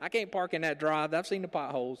 Like, I can't park in that drive. I've seen the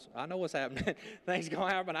potholes. I know what's happening. Things going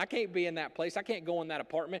to happen. I can't be in that place. I can't go in that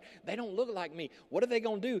apartment. They don't look like me. What are they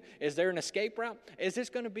going to do? Is there an escape route? Is this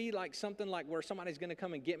going to be like something like where somebody's going to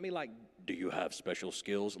come and get me? Like, do you have special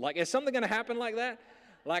skills? Like, is something going to happen like that?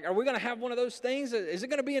 Like, are we going to have one of those things? Is it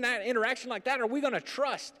going to be an interaction like that? Or are we going to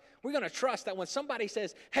trust? We're going to trust that when somebody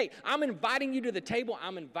says, hey, I'm inviting you to the table,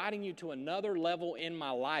 I'm inviting you to another level in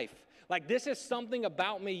my life. Like, this is something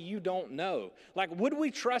about me you don't know. Like, would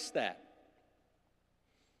we trust that?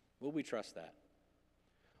 Will we trust that?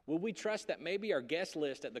 Will we trust that maybe our guest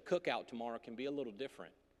list at the cookout tomorrow can be a little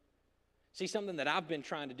different? See, something that I've been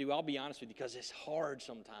trying to do, I'll be honest with you, because it's hard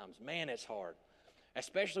sometimes. Man, it's hard.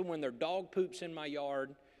 Especially when their dog poops in my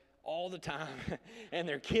yard all the time and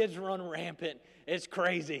their kids run rampant. It's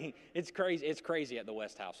crazy. It's crazy at the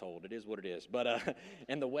West household. It is what it is. But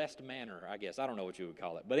in the West manor, I guess. I don't know what you would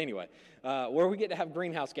call it. But anyway, where we get to have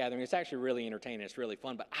greenhouse gathering, it's actually really entertaining. It's really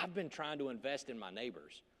fun. But I've been trying to invest in my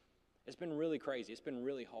neighbors. It's been really crazy. It's been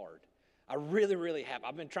really hard. I really, really have.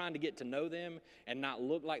 I've been trying to get to know them and not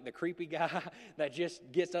look like the creepy guy that just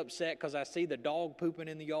gets upset because I see the dog pooping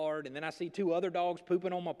in the yard, and then I see two other dogs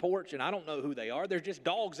pooping on my porch, and I don't know who they are. There's just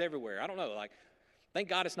dogs everywhere. I don't know. Like, Thank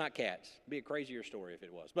God it's not cats. It'd be a crazier story if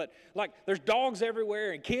it was. But like there's dogs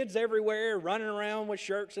everywhere and kids everywhere running around with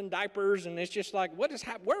shirts and diapers, and it's just like, what is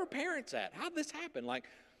happening? Where are parents at? How did this happen? Like,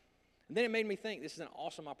 and then it made me think this is an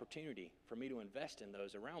awesome opportunity for me to invest in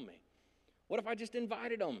those around me. What if I just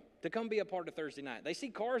invited them to come be a part of Thursday night? They see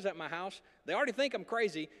cars at my house. They already think I'm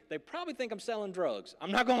crazy. They probably think I'm selling drugs.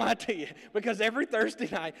 I'm not going to lie to you, because every Thursday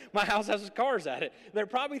night, my house has cars at it. They're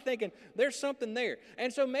probably thinking, there's something there.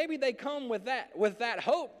 And so maybe they come with that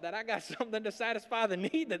hope that I got something to satisfy the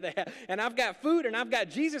need that they have. And I've got food, and I've got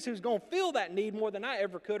Jesus who's going to fill that need more than I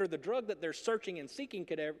ever could, or the drug that they're searching and seeking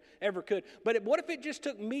ever could. But what if it just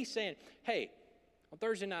took me saying, hey, on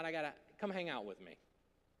Thursday night, I got to come hang out with me.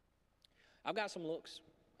 I've got some looks.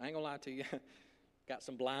 I ain't going to lie to you. Got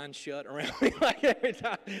some blinds shut around me like every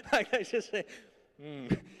time. Like they just say,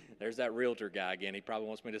 there's that realtor guy again. He probably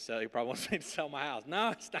wants me to sell my house. No,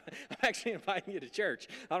 it's not. I'm actually inviting you to church.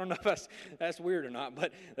 I don't know if that's weird or not,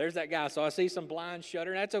 but there's that guy. So I see some blinds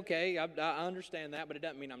shutter. That's okay. I understand that, but it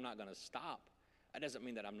doesn't mean I'm not going to stop. That doesn't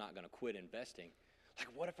mean that I'm not going to quit investing. Like,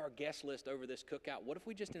 what if our guest list over this cookout, what if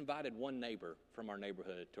we just invited one neighbor from our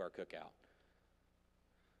neighborhood to our cookout?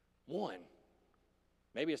 One.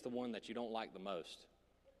 Maybe it's the one that you don't like the most.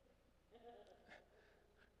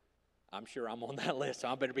 I'm sure I'm on that list, so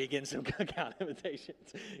I better be getting some cookout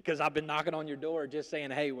invitations, because I've been knocking on your door just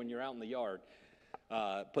saying, hey, when you're out in the yard,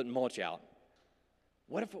 putting mulch out.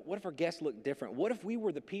 What if our guests look different? What if we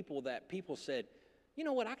were the people that people said, you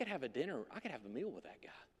know what, I could have a dinner, I could have a meal with that guy.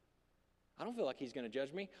 I don't feel like he's going to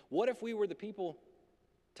judge me. What if we were the people,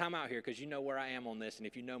 time out here, because you know where I am on this, and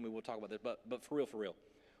if you know me, we'll talk about this, but for real.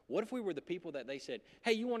 What if we were the people that they said,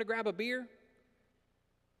 hey, you want to grab a beer?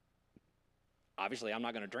 Obviously, I'm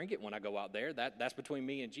not going to drink it when I go out there. That's between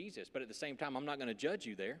me and Jesus. But at the same time, I'm not going to judge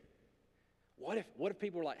you there. What if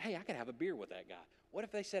people were like, hey, I could have a beer with that guy? What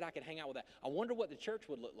if they said I could hang out with that? I wonder what the church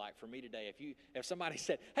would look like for me today if somebody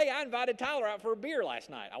said, hey, I invited Tyler out for a beer last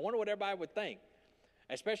night. I wonder what everybody would think,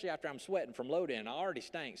 especially after I'm sweating from load in. I already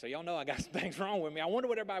stink, so y'all know I got some things wrong with me. I wonder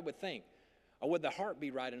what everybody would think. Or would the heart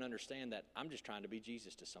be right and understand that I'm just trying to be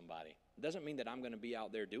Jesus to somebody? It doesn't mean that I'm going to be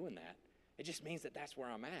out there doing that. It just means that that's where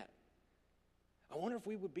I'm at. I wonder if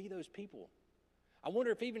we would be those people. I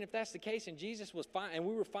wonder if even if that's the case and Jesus was fine and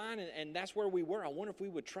we were fine and that's where we were, I wonder if we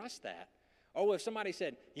would trust that. Or if somebody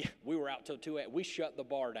said, yeah, we were out till 2 a.m. We shut the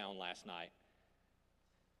bar down last night.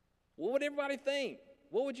 What would everybody think?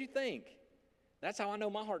 What would you think? That's how I know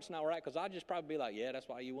my heart's not right, because I'd just probably be like, yeah, that's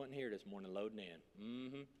why you wasn't here this morning loading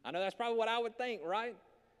in. I know that's probably what I would think, right?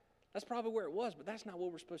 That's probably where it was, but that's not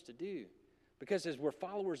what we're supposed to do. Because as we're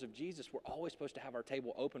followers of Jesus, we're always supposed to have our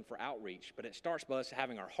table open for outreach, but it starts by us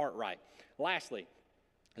having our heart right. Lastly,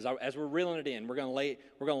 as we're reeling it in, we're going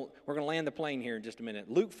to land the plane here in just a minute.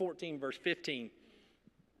 Luke 14, verse 15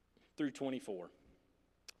 through 24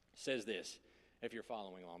 says this, if you're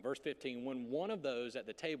following along. Verse 15, when one of those at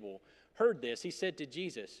the table heard this, he said to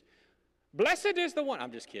Jesus, blessed is the one,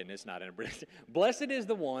 I'm just kidding, it's not in a British. Blessed is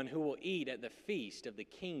the one who will eat at the feast of the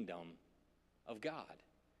kingdom of God.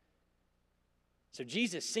 So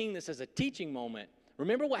Jesus, seeing this as a teaching moment,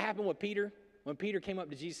 remember what happened with Peter? When Peter came up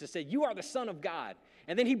to Jesus and said, you are the Son of God.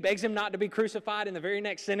 And then he begs him not to be crucified in the very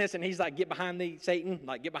next sentence, and he's like, get behind me, Satan,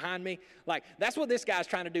 like, get behind me. Like, that's what this guy's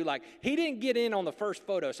trying to do. Like, he didn't get in on the first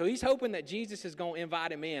photo, so he's hoping that Jesus is going to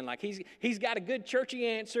invite him in. Like, he's got a good churchy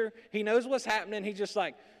answer. He knows what's happening. He's just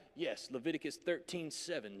like, yes, Leviticus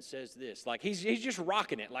 13:7 says this. Like, he's just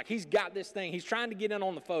rocking it. Like, he's got this thing. He's trying to get in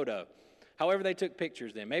on the photo. However they took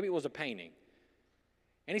pictures then. Maybe it was a painting.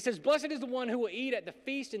 And he says, blessed is the one who will eat at the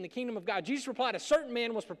feast in the kingdom of God. Jesus replied, a certain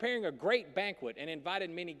man was preparing a great banquet and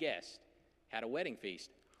invited many guests. Had a wedding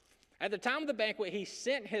feast. At the time of the banquet, he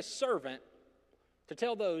sent his servant to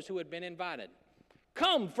tell those who had been invited,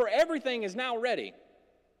 come, for everything is now ready.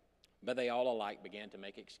 But they all alike began to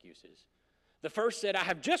make excuses. The first said, I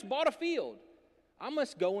have just bought a field. I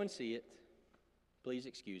must go and see it. Please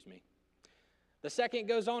excuse me. The second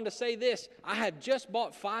goes on to say this, I have just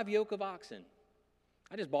bought 5 yoke of oxen.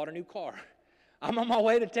 I just bought a new car. I'm on my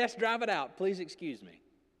way to test drive it out. Please excuse me.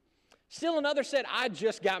 Still another said, I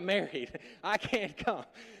just got married. I can't come.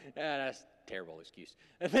 That's a terrible excuse.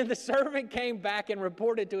 And then the servant came back and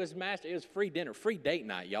reported to his master. It was free dinner, free date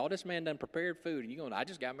night, y'all. This man done prepared food. And you going, I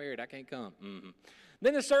just got married. I can't come.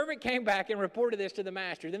 Then the servant came back and reported this to the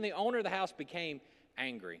master. Then the owner of the house became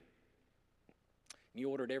angry. He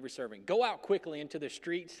ordered every servant, go out quickly into the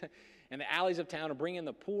streets and the alleys of town and bring in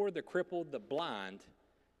the poor, the crippled, the blind,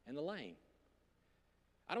 and the lame.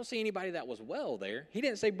 I don't see anybody that was well there. He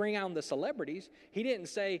didn't say bring out the celebrities. He didn't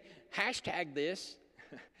say hashtag this.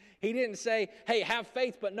 He didn't say, hey, have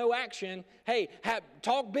faith but no action. Hey,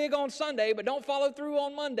 talk big on Sunday but don't follow through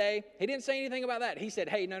on Monday. He didn't say anything about that. He said,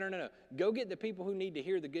 hey, no. Go get the people who need to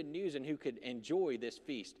hear the good news and who could enjoy this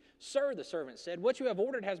feast. Sir, the servant said, what you have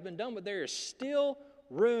ordered has been done, but there is still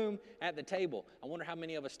room at the table. I wonder how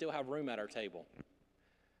many of us still have room at our table.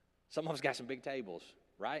 Some of us got some big tables,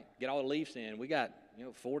 right? Get all the leaves in. We got,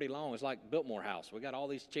 40 long. It's like Biltmore House. We got all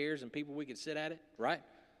these chairs and people we could sit at it, right?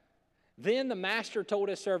 Then the master told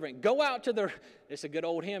his servant, go out to the, it's a good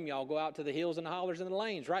old hymn, y'all, go out to the hills and the hollers and the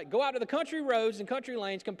lanes, right? Go out to the country roads and country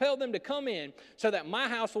lanes, compel them to come in so that my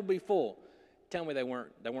house will be full. Tell me they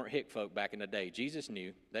weren't hick folk back in the day. Jesus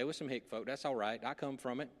knew. They was some hick folk. That's all right. I come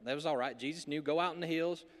from it. That was all right. Jesus knew. Go out in the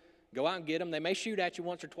hills. Go out and get them. They may shoot at you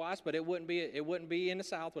once or twice, but it wouldn't be in the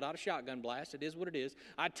South without a shotgun blast. It is what it is.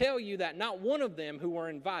 I tell you that not one of them who were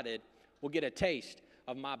invited will get a taste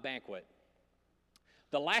of my banquet.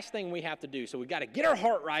 The last thing we have to do, so we've got to get our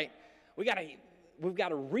heart right. We've got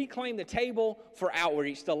to reclaim the table for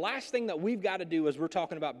outreach. The last thing that we've got to do as we're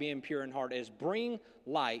talking about being pure in heart is bring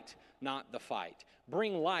light, not the fight.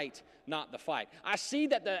 Bring light, not the fight. I see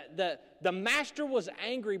that the master was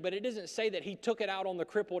angry, but it doesn't say that he took it out on the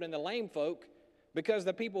crippled and the lame folk because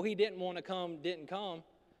the people he didn't want to come didn't come.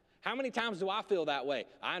 How many times do I feel that way?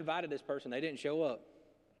 I invited this person, they didn't show up.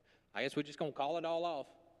 I guess we're just going to call it all off.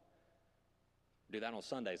 Do that on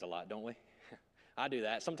Sundays a lot, don't we? I do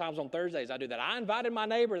that. Sometimes on Thursdays I do that. I invited my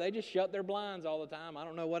neighbor. They just shut their blinds all the time. I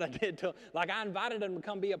don't know what I did to them. Like I invited them to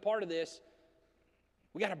come be a part of this.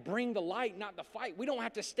 We got to bring the light, not the fight. We don't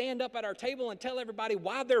have to stand up at our table and tell everybody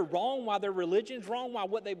why they're wrong, why their religion's wrong, why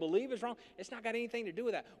what they believe is wrong. It's not got anything to do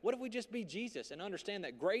with that. What if we just be Jesus and understand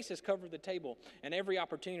that grace has covered the table and every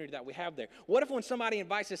opportunity that we have there? What if when somebody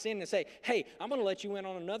invites us in and say, hey, I'm going to let you in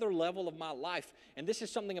on another level of my life, and this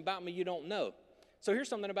is something about me you don't know. So here's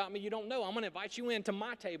something about me you don't know. I'm going to invite you into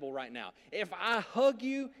my table right now. If I hug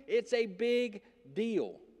you, it's a big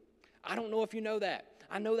deal. I don't know if you know that.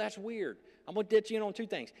 I know that's weird. I'm going to ditch you in on two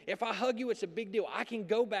things. If I hug you, it's a big deal. I can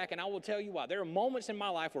go back and I will tell you why. There are moments in my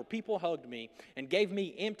life where people hugged me and gave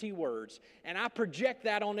me empty words, and I project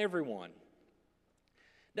that on everyone.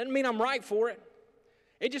 Doesn't mean I'm right for it.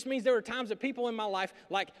 It just means there are times that people in my life,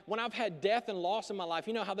 like when I've had death and loss in my life,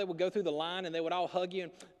 you know how they would go through the line and they would all hug you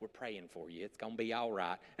and we're praying for you. It's going to be all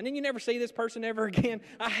right. And then you never see this person ever again.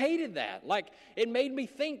 I hated that. Like it made me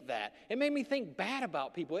think that. It made me think bad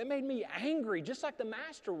about people. It made me angry, just like the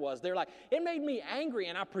master was. They're like, it made me angry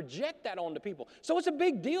and I project that onto people. So it's a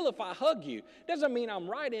big deal if I hug you. Doesn't mean I'm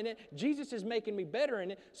right in it. Jesus is making me better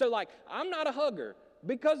in it. So like, I'm not a hugger.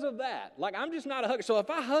 Because of that. Like, I'm just not a hugger. So if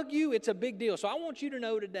I hug you, it's a big deal. So I want you to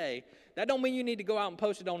know today, that don't mean you need to go out and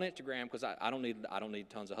post it on Instagram because I don't need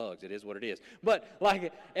tons of hugs. It is what it is. But,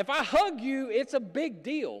 like, if I hug you, it's a big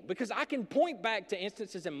deal because I can point back to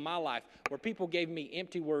instances in my life where people gave me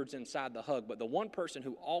empty words inside the hug. But the one person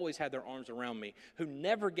who always had their arms around me, who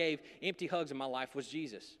never gave empty hugs in my life was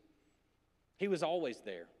Jesus. He was always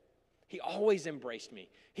there. He always embraced me.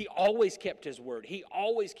 He always kept his word. He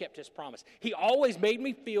always kept his promise. He always made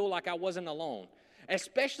me feel like I wasn't alone,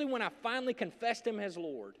 especially when I finally confessed him as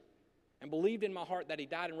Lord and believed in my heart that he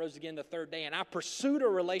died and rose again the third day. And I pursued a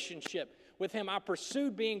relationship with him. I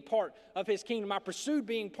pursued being part of his kingdom. I pursued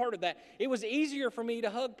being part of that. It was easier for me to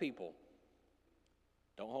hug people.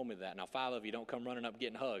 Don't hold me to that. Now, 5 of you don't come running up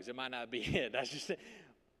getting hugs. It might not be it. That's just it.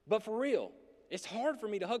 But for real, it's hard for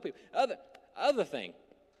me to hug people. Other thing.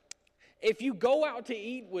 If you go out to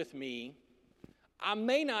eat with me, I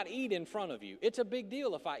may not eat in front of you. It's a big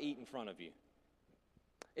deal if I eat in front of you.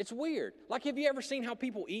 It's weird. Like, have you ever seen how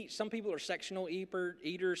people eat? Some people are sectional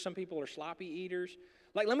eaters. Some people are sloppy eaters.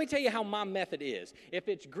 Like, let me tell you how my method is. If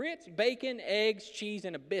it's grits, bacon, eggs, cheese,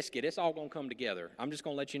 and a biscuit, it's all going to come together. I'm just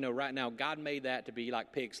going to let you know right now, God made that to be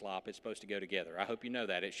like pig slop. It's supposed to go together. I hope you know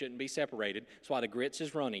that. It shouldn't be separated. That's why the grits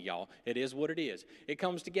is runny, y'all. It is what it is. It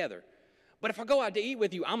comes together. But if I go out to eat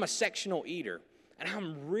with you, I'm a sectional eater, and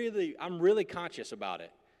I'm really conscious about it.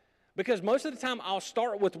 Because most of the time, I'll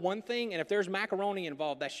start with one thing, and if there's macaroni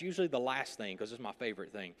involved, that's usually the last thing because it's my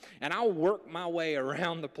favorite thing. And I'll work my way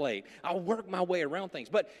around the plate. I'll work my way around things.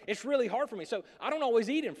 But it's really hard for me, so I don't always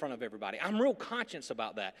eat in front of everybody. I'm real conscious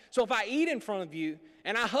about that. So if I eat in front of you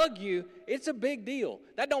and I hug you, it's a big deal.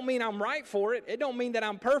 That don't mean I'm right for it. It don't mean that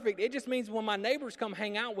I'm perfect. It just means when my neighbors come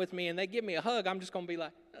hang out with me and they give me a hug, I'm just going to be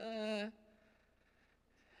like,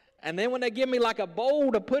 And then when they give me like a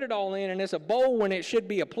bowl to put it all in, and it's a bowl when it should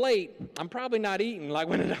be a plate, I'm probably not eating. Like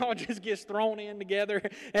when it all just gets thrown in together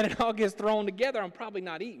and it all gets thrown together, I'm probably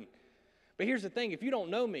not eating. But here's the thing. If you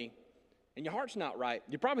don't know me and your heart's not right,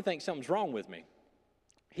 you probably think something's wrong with me.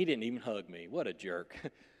 He didn't even hug me. What a jerk.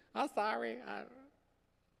 I'm sorry.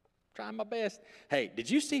 Trying my best. Hey, did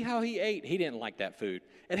you see how he ate? He didn't like that food.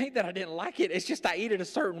 It ain't that I didn't like it. It's just I eat it a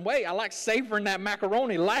certain way. I like savoring that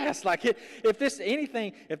macaroni last. Like if there's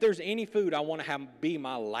any food I want to have be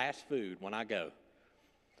my last food when I go,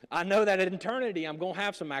 I know that in eternity I'm going to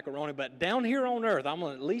have some macaroni, but down here on earth, I'm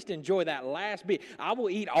going to at least enjoy that last bit. I will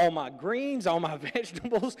eat all my greens, all my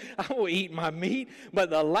vegetables. I will eat my meat, but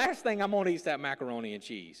the last thing I'm going to eat is that macaroni and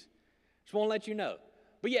cheese. Just want to let you know.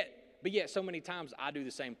 But yet so many times I do the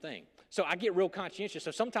same thing. So I get real conscientious. So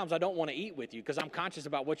sometimes I don't want to eat with you because I'm conscious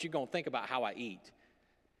about what you're going to think about how I eat.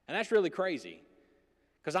 And that's really crazy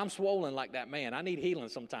because I'm swollen like that man. I need healing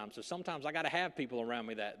sometimes. So sometimes I got to have people around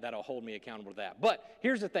me that'll hold me accountable to that. But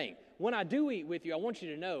here's the thing. When I do eat with you, I want you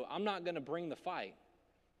to know I'm not going to bring the fight.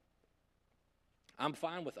 I'm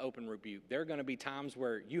fine with open rebuke. There are going to be times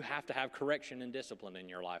where you have to have correction and discipline in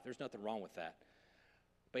your life. There's nothing wrong with that.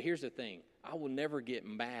 But here's the thing. I will never get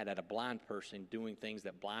mad at a blind person doing things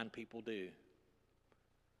that blind people do.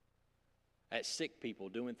 At sick people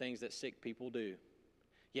doing things that sick people do.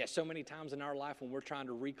 Yeah, so many times in our life when we're trying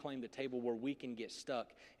to reclaim the table where we can get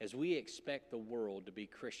stuck is we expect the world to be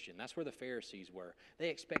Christian. That's where the Pharisees were. They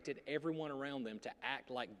expected everyone around them to act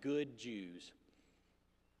like good Jews.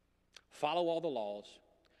 Follow all the laws,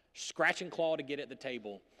 scratch and claw to get at the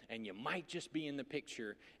table, and you might just be in the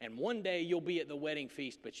picture, and one day you'll be at the wedding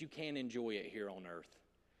feast, but you can't enjoy it here on earth.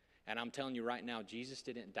 And I'm telling you right now, Jesus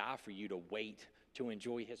didn't die for you to wait to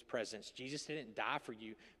enjoy his presence. Jesus didn't die for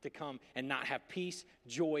you to come and not have peace,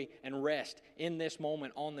 joy, and rest in this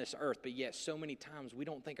moment on this earth. But yet so many times we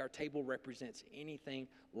don't think our table represents anything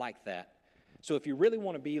like that. So if you really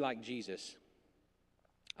want to be like Jesus,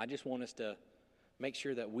 I just want us to make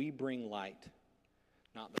sure that we bring light,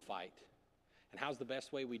 not the fight. And how's the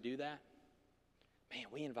best way we do that? Man,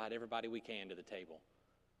 we invite everybody we can to the table.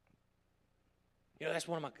 You know, that's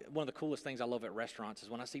one of the coolest things I love at restaurants is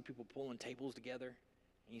when I see people pulling tables together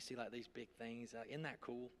and you see like these big things. Isn't that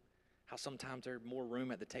cool? How sometimes there's more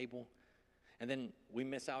room at the table. And then we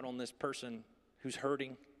miss out on this person who's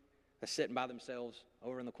hurting, that's sitting by themselves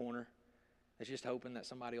over in the corner, that's just hoping that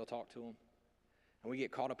somebody will talk to them. And we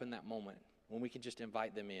get caught up in that moment when we can just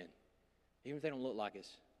invite them in, even if they don't look like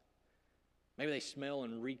us. Maybe they smell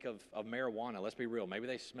and reek of marijuana. Let's be real. Maybe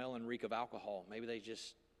they smell and reek of alcohol. Maybe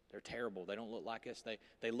they're terrible. They don't look like us.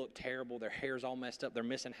 They look terrible. Their hair's all messed up. They're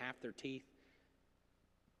missing half their teeth.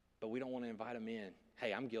 But we don't want to invite them in.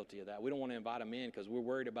 Hey, I'm guilty of that. We don't want to invite them in because we're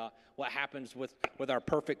worried about what happens with our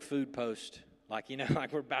perfect food post. Like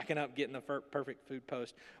we're backing up getting the perfect food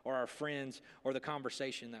post or our friends or the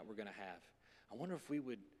conversation that we're going to have. I wonder if we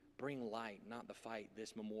would bring light, not the fight,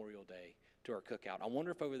 this Memorial Day to our cookout. I wonder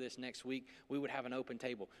if over this next week we would have an open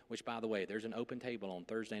table, which, by the way, there's an open table on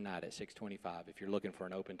Thursday night at 6:25 if you're looking for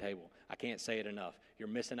an open table. I can't say it enough. You're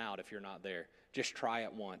missing out if you're not there. Just try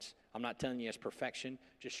it once. I'm not telling you it's perfection.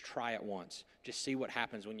 Just try it once. Just see what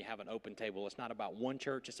happens when you have an open table. It's not about one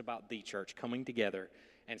church. It's about the church coming together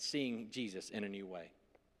and seeing Jesus in a new way.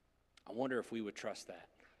 I wonder if we would trust that.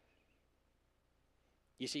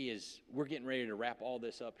 You see, as we're getting ready to wrap all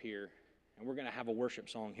this up here, and we're going to have a worship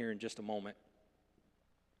song here in just a moment,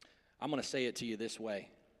 I'm going to say it to you this way.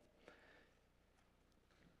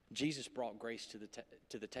 Jesus brought grace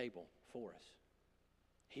to the table for us.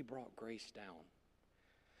 He brought grace down.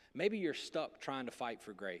 Maybe you're stuck trying to fight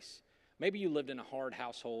for grace. Maybe you lived in a hard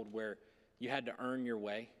household where you had to earn your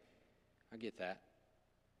way. I get that.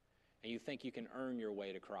 And you think you can earn your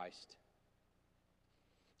way to Christ.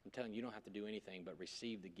 I'm telling you, you don't have to do anything but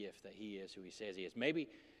receive the gift that he is who he says he is. Maybe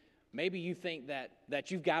you think that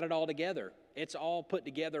you've got it all together. It's all put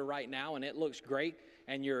together right now, and it looks great,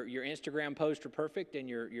 and your Instagram posts are perfect, and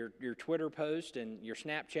your Twitter post and your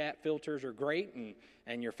Snapchat filters are great,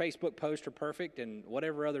 and your Facebook posts are perfect, and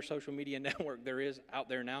whatever other social media network there is out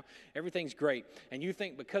there now, everything's great. And you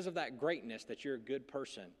think because of that greatness that you're a good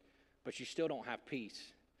person, but you still don't have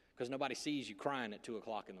peace because nobody sees you crying at 2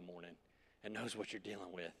 o'clock in the morning and knows what you're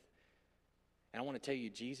dealing with. And I want to tell you,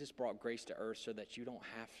 Jesus brought grace to earth so that you don't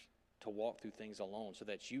have to walk through things alone, so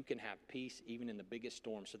that you can have peace even in the biggest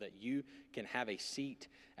storm, so that you can have a seat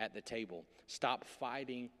at the table. Stop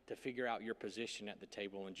fighting to figure out your position at the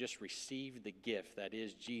table and just receive the gift that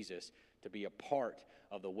is Jesus to be a part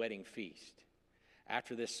of the wedding feast.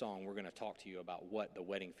 After this song, we're going to talk to you about what the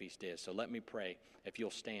wedding feast is. So let me pray if you'll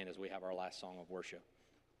stand as we have our last song of worship.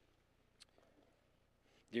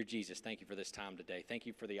 Dear Jesus, thank you for this time today. Thank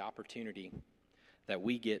you for the opportunity that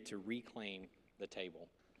we get to reclaim the table.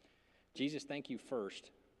 Jesus, thank you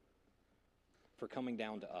first for coming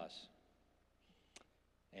down to us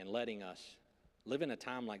and letting us live in a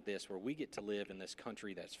time like this where we get to live in this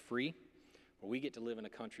country that's free, where we get to live in a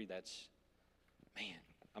country that's,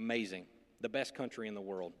 amazing, the best country in the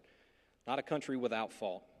world. Not a country without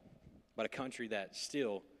fault, but a country that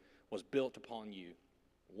still was built upon you,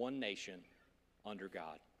 one nation under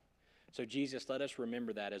God. So Jesus, let us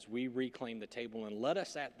remember that as we reclaim the table, and let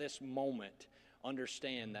us at this moment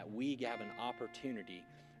understand that we have an opportunity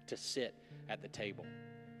to sit at the table.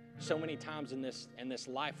 So many times in this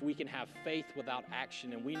life, we can have faith without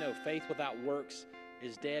action, and we know faith without works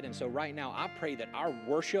is dead. And so right now, I pray that our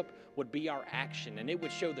worship would be our action, and it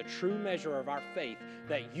would show the true measure of our faith,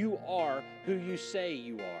 that you are who you say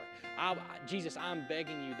you are. Jesus, I'm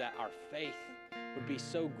begging you that our faith would be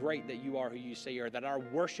so great that you are who you say you are, that our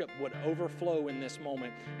worship would overflow in this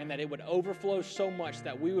moment, and that it would overflow so much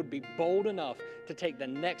that we would be bold enough to take the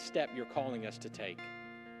next step you're calling us to take,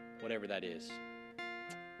 whatever that is.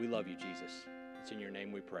 We love you, Jesus. It's in your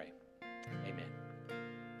name we pray. Amen.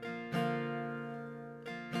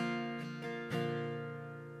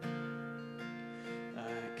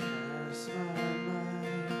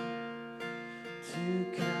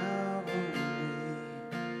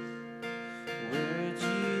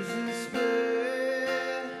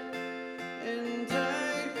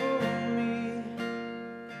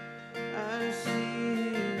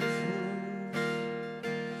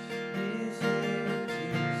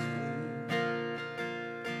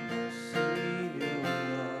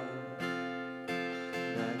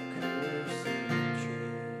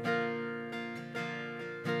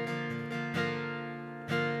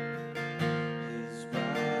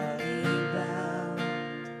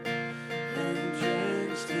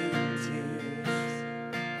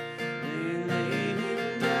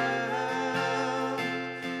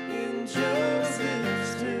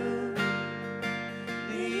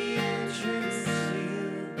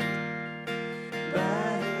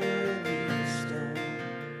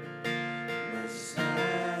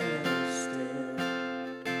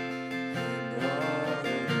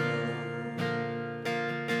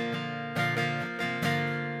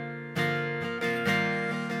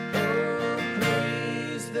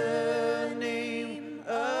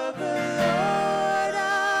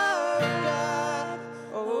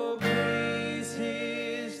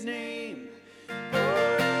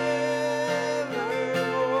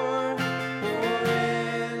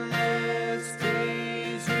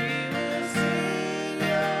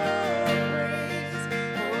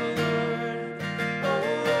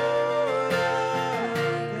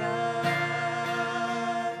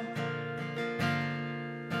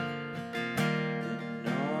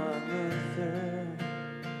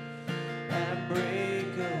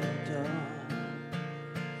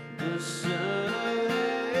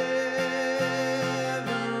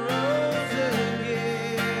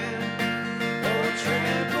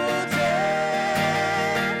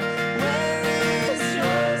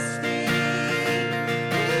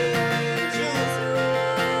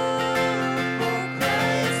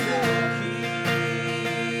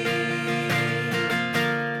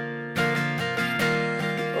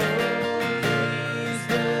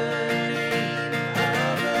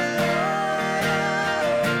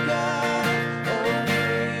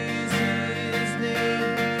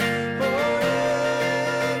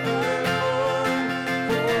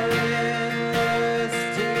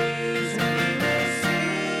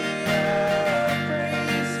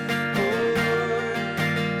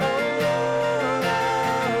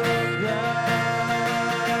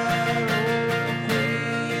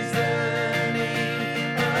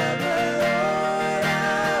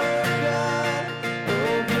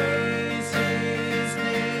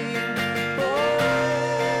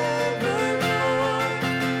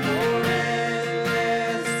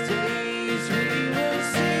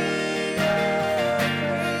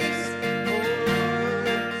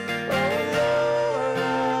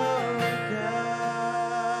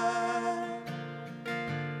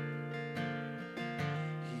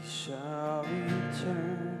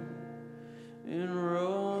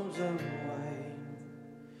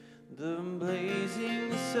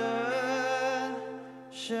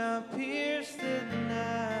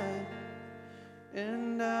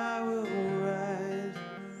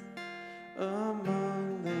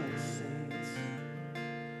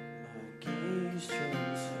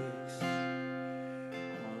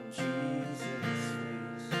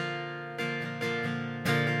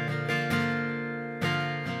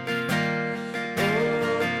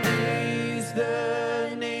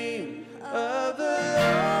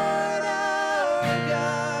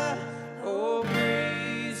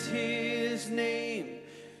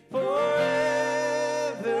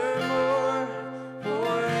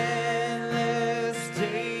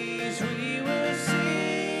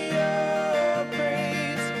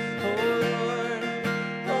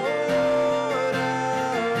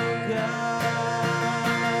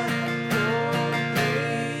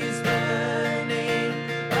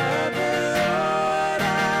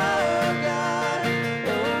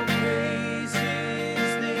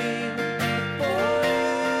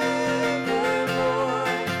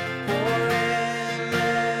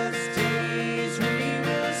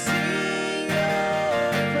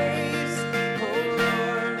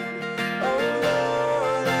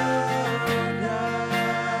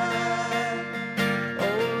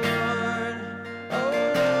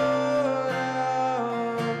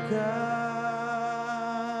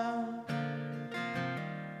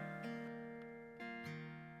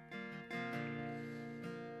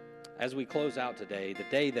 as we close out today,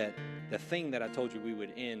 the thing that I told you we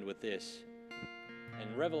would end with this,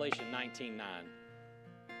 in Revelation 19:9,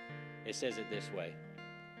 it says it this way.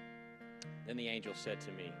 Then the angel said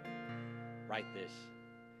to me, write this,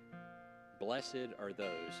 blessed are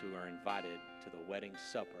those who are invited to the wedding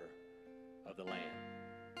supper of the Lamb.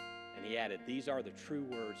 And he added, these are the true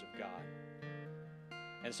words of God.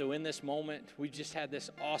 And so in this moment, we just had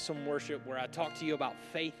this awesome worship where I talked to you about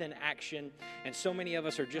faith in action, and so many of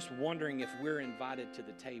us are just wondering if we're invited to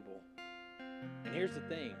the table. And here's the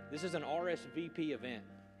thing, this is an RSVP event.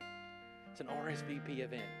 It's an RSVP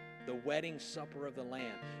event, the wedding supper of the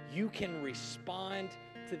Lamb. You can respond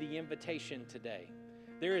to the invitation today.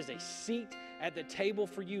 There is a seat at the table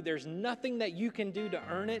for you. There's nothing that you can do to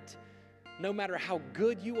earn it, no matter how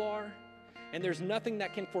good you are. And there's nothing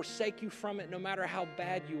that can forsake you from it, no matter how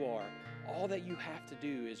bad you are. All that you have to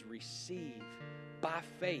do is receive by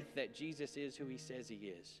faith that Jesus is who he says he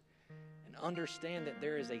is. And understand that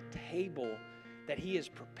there is a table that he has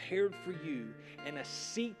prepared for you and a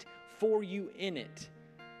seat for you in it.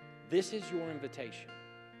 This is your invitation.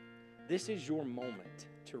 This is your moment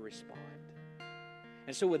to respond.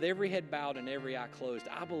 And so with every head bowed and every eye closed,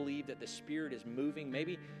 I believe that the Spirit is moving.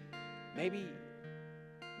 Maybe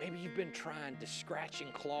you've been trying to scratch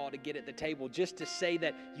and claw to get at the table just to say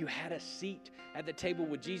that you had a seat at the table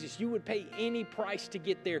with Jesus. You would pay any price to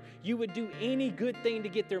get there. You would do any good thing to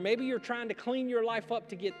get there. Maybe you're trying to clean your life up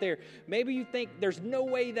to get there. Maybe you think there's no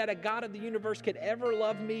way that a God of the universe could ever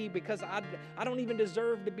love me because I don't even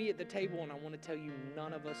deserve to be at the table. And I want to tell you,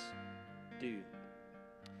 none of us do.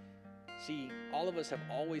 See, all of us have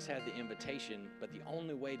always had the invitation, but the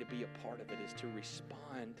only way to be a part of it is to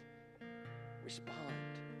respond. Respond.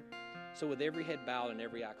 So with every head bowed and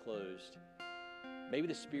every eye closed, maybe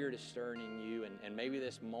the Spirit is stirring in you, and maybe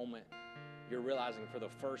this moment you're realizing for the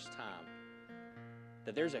first time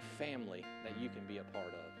that there's a family that you can be a part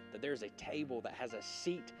of, that there's a table that has a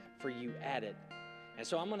seat for you at it. And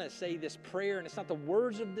so I'm going to say this prayer, and it's not the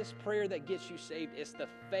words of this prayer that gets you saved, it's the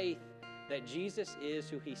faith that Jesus is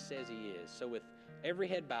who he says he is. So with every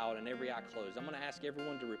head bowed and every eye closed, I'm going to ask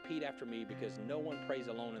everyone to repeat after me because no one prays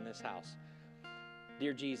alone in this house.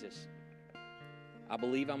 Dear Jesus, I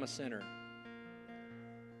believe I'm a sinner,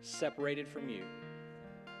 separated from you.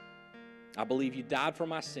 I believe you died for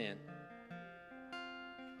my sin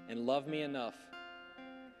and loved me enough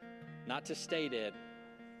not to stay dead,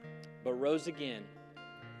 but rose again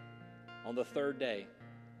on the third day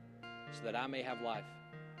so that I may have life.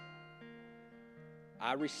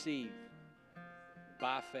 I receive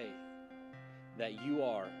by faith that you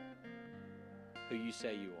are who you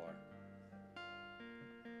say you are.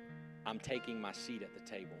 I'm taking my seat at the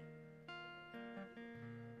table.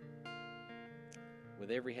 With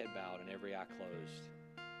every head bowed and every eye closed,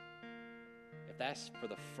 if that's for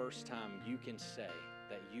the first time, you can say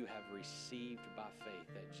that you have received by faith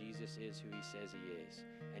that Jesus is who he says he is,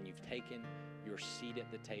 and you've taken your seat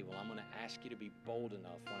at the table. I'm going to ask you to be bold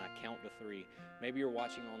enough when I count to 3. Maybe you're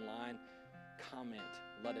watching online, comment,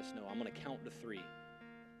 let us know. I'm going to count to 3.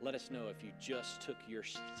 Let us know if you just took your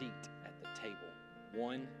seat at the table.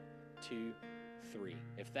 1, 2, 3.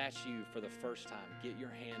 If that's you for the first time, get your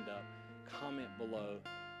hand up, comment below,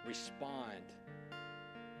 respond,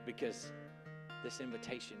 because this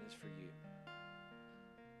invitation is for you.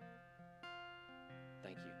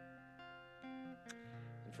 Thank you.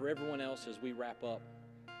 And for everyone else, as we wrap up,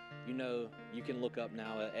 you know, you can look up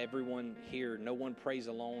now. Everyone here, no one prays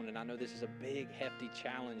alone, and I know this is a big, hefty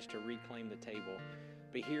challenge to reclaim the table.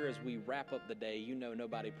 But here, as we wrap up the day, you know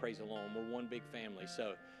nobody prays alone. We're one big family.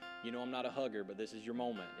 So, you know I'm not a hugger, but this is your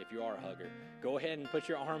moment if you are a hugger. Go ahead and put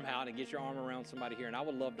your arm out and get your arm around somebody here. And I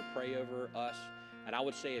would love to pray over us. And I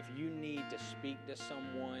would say if you need to speak to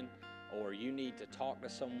someone, or you need to talk to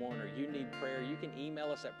someone, or you need prayer, you can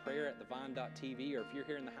email us at prayer@thevine.tv, or if you're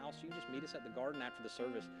here in the house, you can just meet us at the garden after the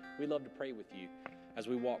service. We'd love to pray with you as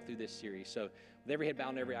we walk through this series. So with every head bowed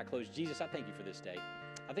and every eye closed, Jesus, I thank you for this day.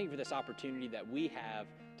 I thank you for this opportunity that we have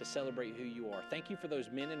to celebrate who you are. Thank you for those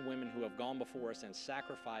men and women who have gone before us and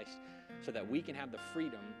sacrificed so that we can have the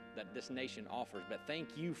freedom that this nation offers. But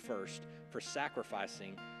thank you first for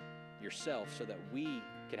sacrificing yourself so that we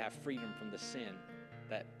can have freedom from the sin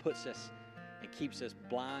that puts us and keeps us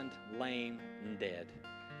blind, lame, and dead.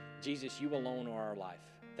 Jesus, you alone are our life.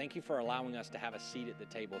 Thank you for allowing us to have a seat at the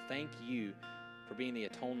table. Thank you for being the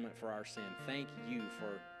atonement for our sin. Thank you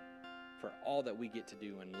for all that we get to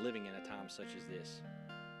do and living in a time such as this.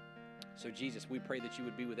 So Jesus, we pray that you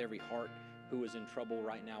would be with every heart who is in trouble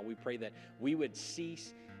right now. We pray that we would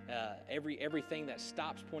cease everything that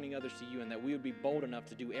stops pointing others to you, and that we would be bold enough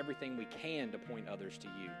to do everything we can to point others to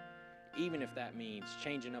you. even if that means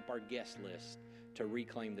changing up our guest list to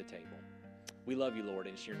reclaim the table. We love you, Lord,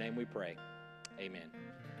 and it's in your name we pray. Amen.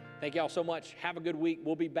 Thank y'all so much. Have a good week.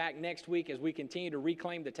 We'll be back next week as we continue to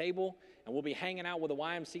reclaim the table, and we'll be hanging out with the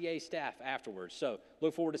YMCA staff afterwards. So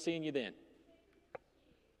look forward to seeing you then.